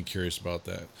personally curious about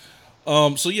that.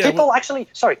 So yeah.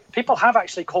 People have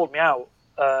actually called me out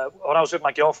when I was with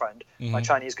my girlfriend, my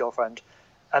Chinese girlfriend,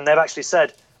 and they've actually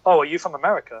said, "Oh, are you from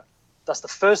America?" That's the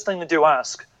first thing they do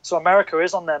ask. So America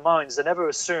is on their minds. They never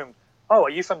assume, "Oh,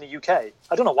 are you from the UK?"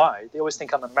 I don't know why. They always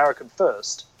think I'm American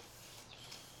first.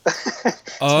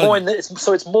 It's more in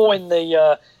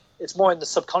the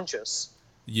subconscious.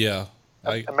 Yeah.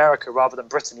 America rather than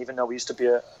Britain, even though we used to be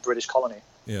a British colony.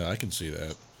 Yeah, I can see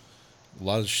that. A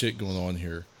lot of shit going on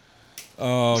here.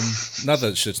 Not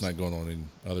that shit's not going on in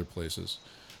other places.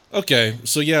 Okay,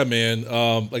 so yeah, man.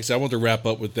 Like I said, I want to wrap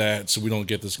up with that so we don't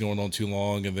get this going on too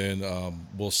long, and then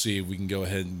we'll see if we can go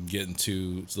ahead and get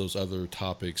into those other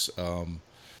topics.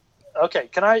 Okay,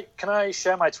 can I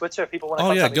share my Twitter if people want to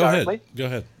contact me directly? Go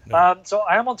ahead. Yeah. So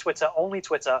I am on Twitter, only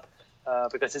Twitter,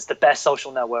 because it's the best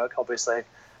social network, obviously.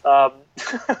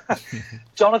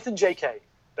 Jonathan JK,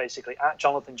 basically, at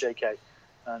Jonathan JK.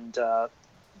 And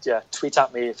tweet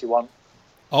at me if you want.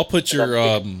 I'll put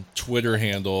your Twitter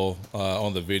handle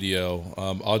on the video.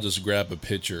 I'll just grab a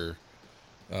picture,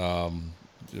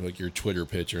 like your Twitter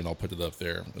picture, and I'll put it up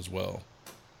there as well.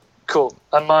 Cool.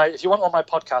 And if you want on my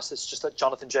podcast, it's just at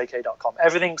jonathanjk.com.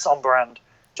 Everything's on brand.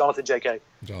 Jonathan JK.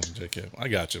 Jonathan JK. I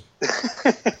got you.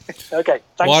 Okay.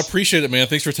 Thanks. Well, I appreciate it, man.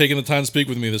 Thanks for taking the time to speak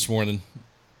with me this morning.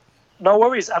 No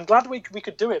worries. I'm glad we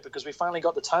could do it because we finally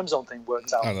got the time zone thing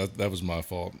worked out. Oh, that was my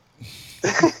fault.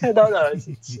 No,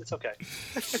 it's okay.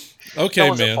 Okay,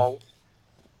 no man. Cool.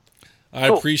 I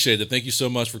appreciate it. Thank you so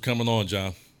much for coming on,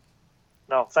 John.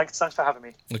 No, thanks for having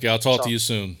me. Okay, I'll talk to you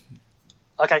soon.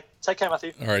 Okay, take care,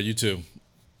 Matthew. All right, you too.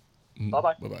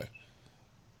 Bye-bye. Bye-bye.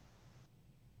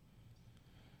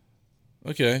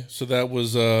 Okay, so that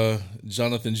was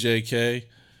Jonathan JK,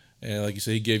 and like you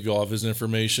said, he gave you all of his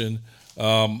information.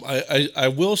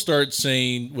 I will start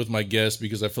saying with my guests,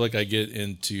 because I feel like I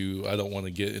don't want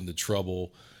to get into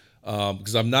trouble,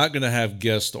 because I'm not going to have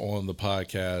guests on the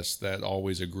podcast that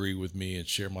always agree with me and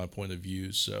share my point of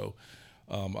view. So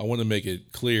I want to make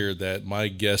it clear that my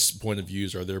guests' point of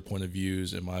views are their point of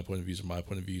views, and my point of views are my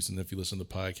point of views. And if you listen to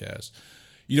the podcast,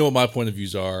 you know what my point of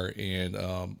views are, and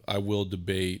I will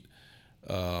debate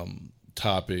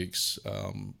topics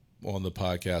on the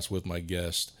podcast with my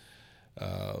guests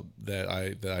that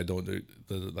I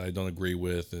don't agree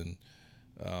with, and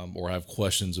or have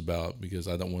questions about, because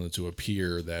I don't want it to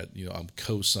appear that I'm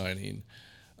co-signing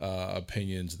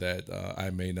opinions that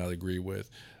I may not agree with.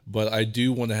 But I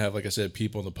do want to have, like I said,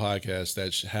 people on the podcast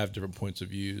that have different points of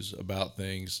views about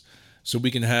things, so we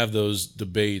can have those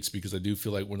debates, because I do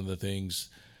feel like one of the things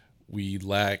we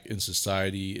lack in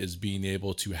society is being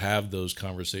able to have those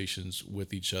conversations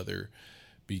with each other,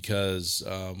 because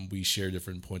we share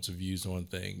different points of views on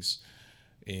things.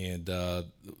 And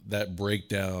that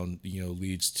breakdown,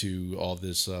 leads to all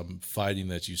this fighting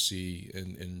that you see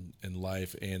in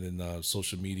life and in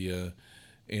social media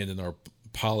and in our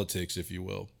politics, if you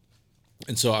will.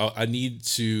 And so I need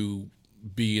to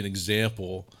be an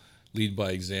example, lead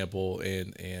by example,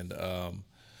 and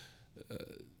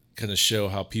kind of show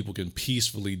how people can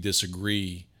peacefully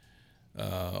disagree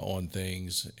on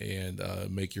things and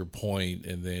make your point.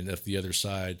 And then if the other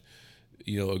side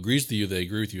agrees with you, they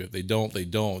agree with you. If they don't, they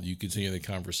don't. You continue the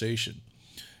conversation,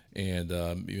 and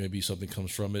maybe something comes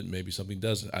from it, maybe something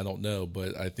doesn't. I don't know,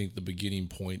 but I think the beginning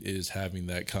point is having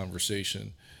that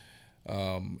conversation,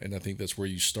 and I think that's where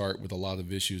you start with a lot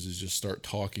of issues, is just start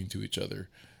talking to each other.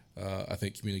 I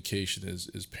think communication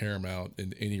is paramount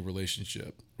in any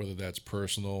relationship, whether that's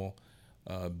personal,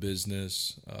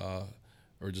 business,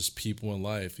 or just people in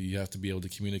life. You have to be able to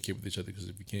communicate with each other, because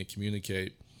if you can't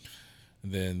communicate,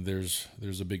 then there's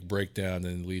a big breakdown,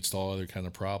 and it leads to all other kind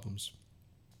of problems.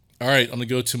 All right, I'm going to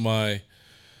go to my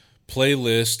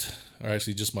playlist, or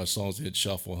actually just my songs to hit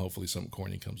shuffle, and hopefully something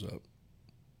corny comes up.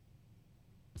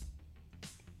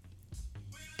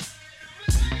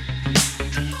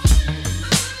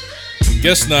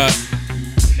 Guess not.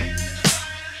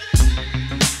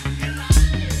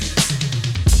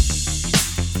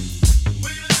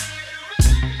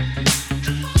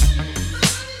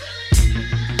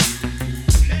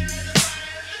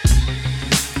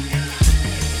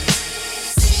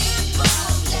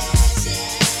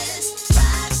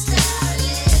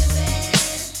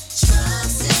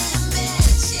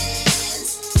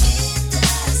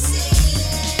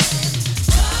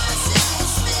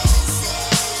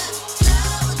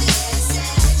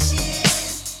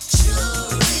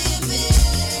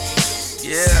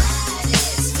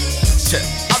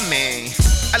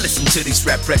 listen to these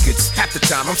rap records. Half the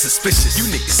time I'm suspicious. You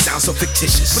niggas sound so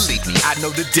fictitious. Believe me, I know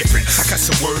the difference. I got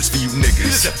some words for you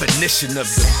niggas. The definition of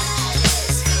the.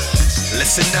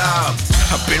 Listen up,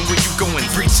 I've been where you going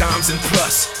 3 times and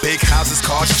plus. Big houses,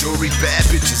 cars, jewelry, bad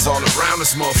bitches all around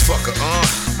this motherfucker.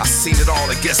 I seen it all,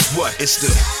 and guess what? It's the.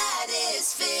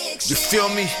 You feel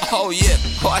me? Oh yeah,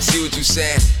 I see what you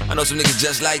saying. I know some niggas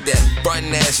just like that.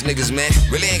 Frontin' ass niggas, man.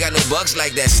 Really ain't got no bucks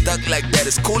like that, stuck like that.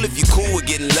 It's cool if you cool with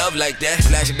getting love like that.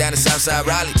 Flashing down the Southside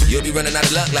Raleigh, you'll be running out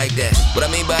of luck like that. What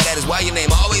I mean by that is why your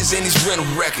name always in these rental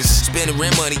records. Spending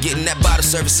rent money, getting that bottle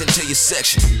service into your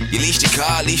section. You leased your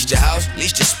car, leased your house,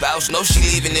 leased your spouse. No, she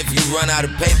leaving if you run out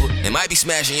of paper. And might be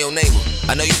smashing your neighbor.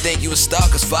 I know you think you a star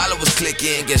cause followers click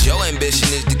in. Guess your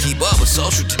ambition is to keep up with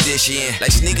social tradition.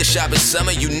 Like sneaker shopping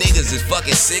summer, you niggas is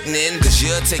fucking sickening. Cause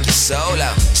you'll take your soul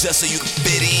out just so you can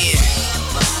fit in.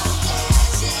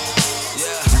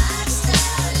 Yeah.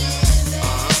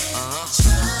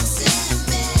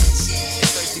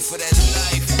 Thirsty for that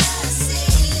life.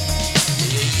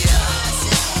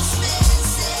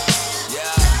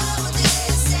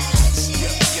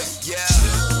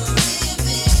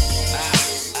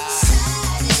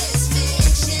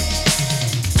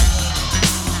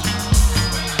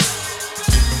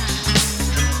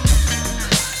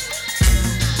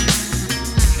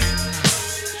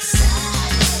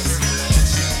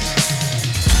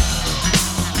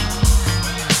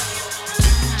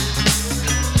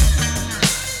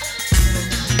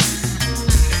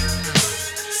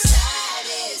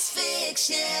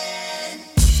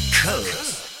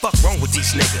 Fuck wrong with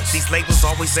these niggas? These labels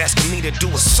always asking me to do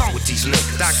a song with these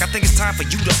niggas. Doc, I think it's time for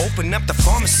you to open up the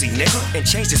pharmacy, nigga, and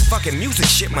change this fucking music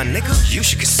shit, my nigga. You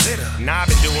should consider. Nah, I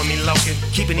been doing me loking,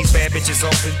 keeping these bad bitches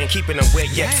open and keeping them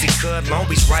wet. Yep, see, cuz Long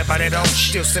Beach right by that ocean.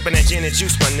 Still sipping that gin and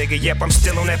juice, my nigga. Yep, I'm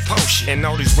still on that potion. And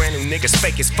all these random niggas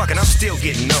fake as fucking, I'm still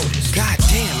getting noticed. God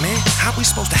damn, man, how we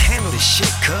supposed to handle this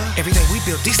shit, cuz? Everything we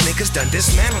built, these niggas done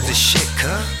dismantled this shit,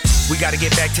 cuz. We gotta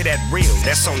get back to that real,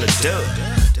 that's on the dub.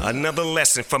 Another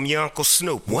lesson from your Uncle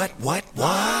Snoop. What? I'm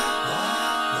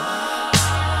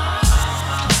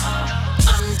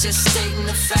just stating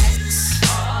the facts.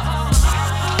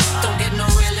 Don't get no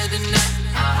realer than that.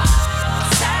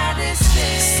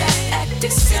 Act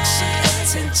is fiction.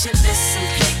 Attention, listen,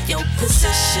 play your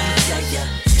position. Yeah.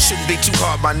 Shouldn't be too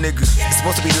hard, my nigga. It's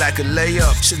supposed to be like a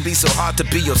layup. Shouldn't be so hard to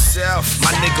be yourself.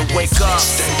 My nigga, wake up,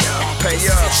 stay up, pay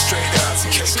up, straight up,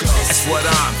 kick up. That's what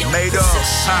I'm made of.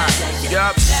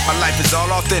 Yup, my life is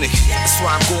all authentic. That's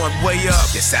why I'm going way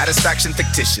up. Your satisfaction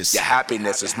fictitious. Your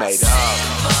happiness is made up.